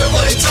must be the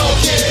money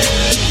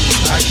talking.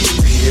 I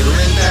keep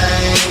hearing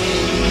things.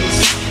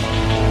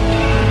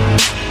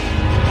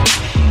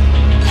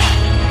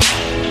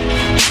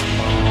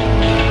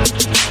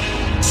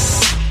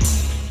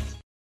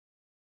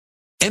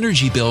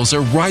 Energy bills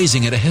are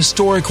rising at a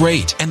historic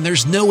rate, and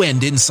there's no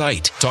end in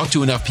sight. Talk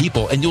to enough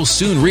people, and you'll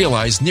soon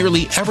realize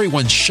nearly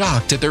everyone's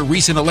shocked at their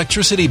recent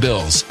electricity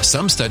bills.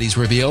 Some studies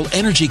reveal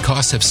energy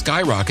costs have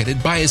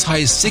skyrocketed by as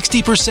high as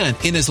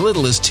 60% in as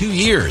little as 2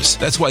 years.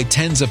 That's why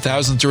tens of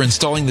thousands are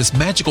installing this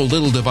magical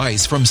little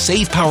device from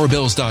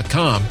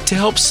SavePowerBills.com to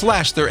help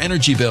slash their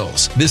energy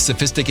bills. This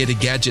sophisticated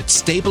gadget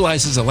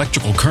stabilizes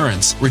electrical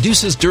currents,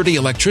 reduces dirty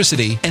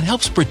electricity, and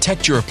helps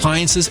protect your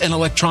appliances and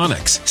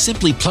electronics.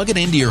 Simply plug it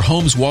into your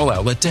home's wall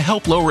outlet to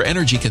help lower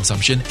energy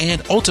consumption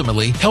and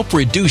ultimately help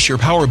reduce your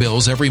power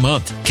bills every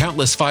month.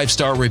 Countless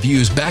 5-star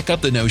reviews back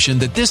up the notion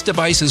that this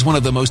device is one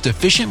of the most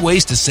efficient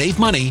ways to save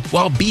money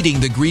while beating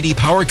the greedy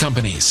power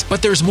companies.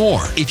 But there's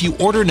more. If you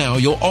order now,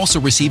 you'll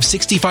also receive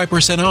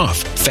 65% off,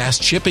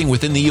 fast shipping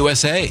within the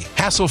USA,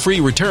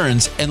 hassle-free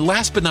returns, and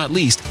last but not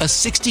least, a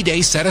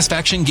 60-day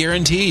satisfaction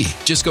guarantee.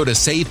 Just go to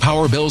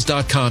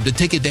SavePowerBills.com to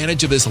take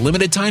advantage of this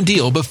limited time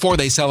deal before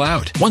they sell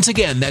out. Once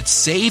again,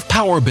 that's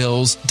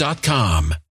SavePowerBills.com.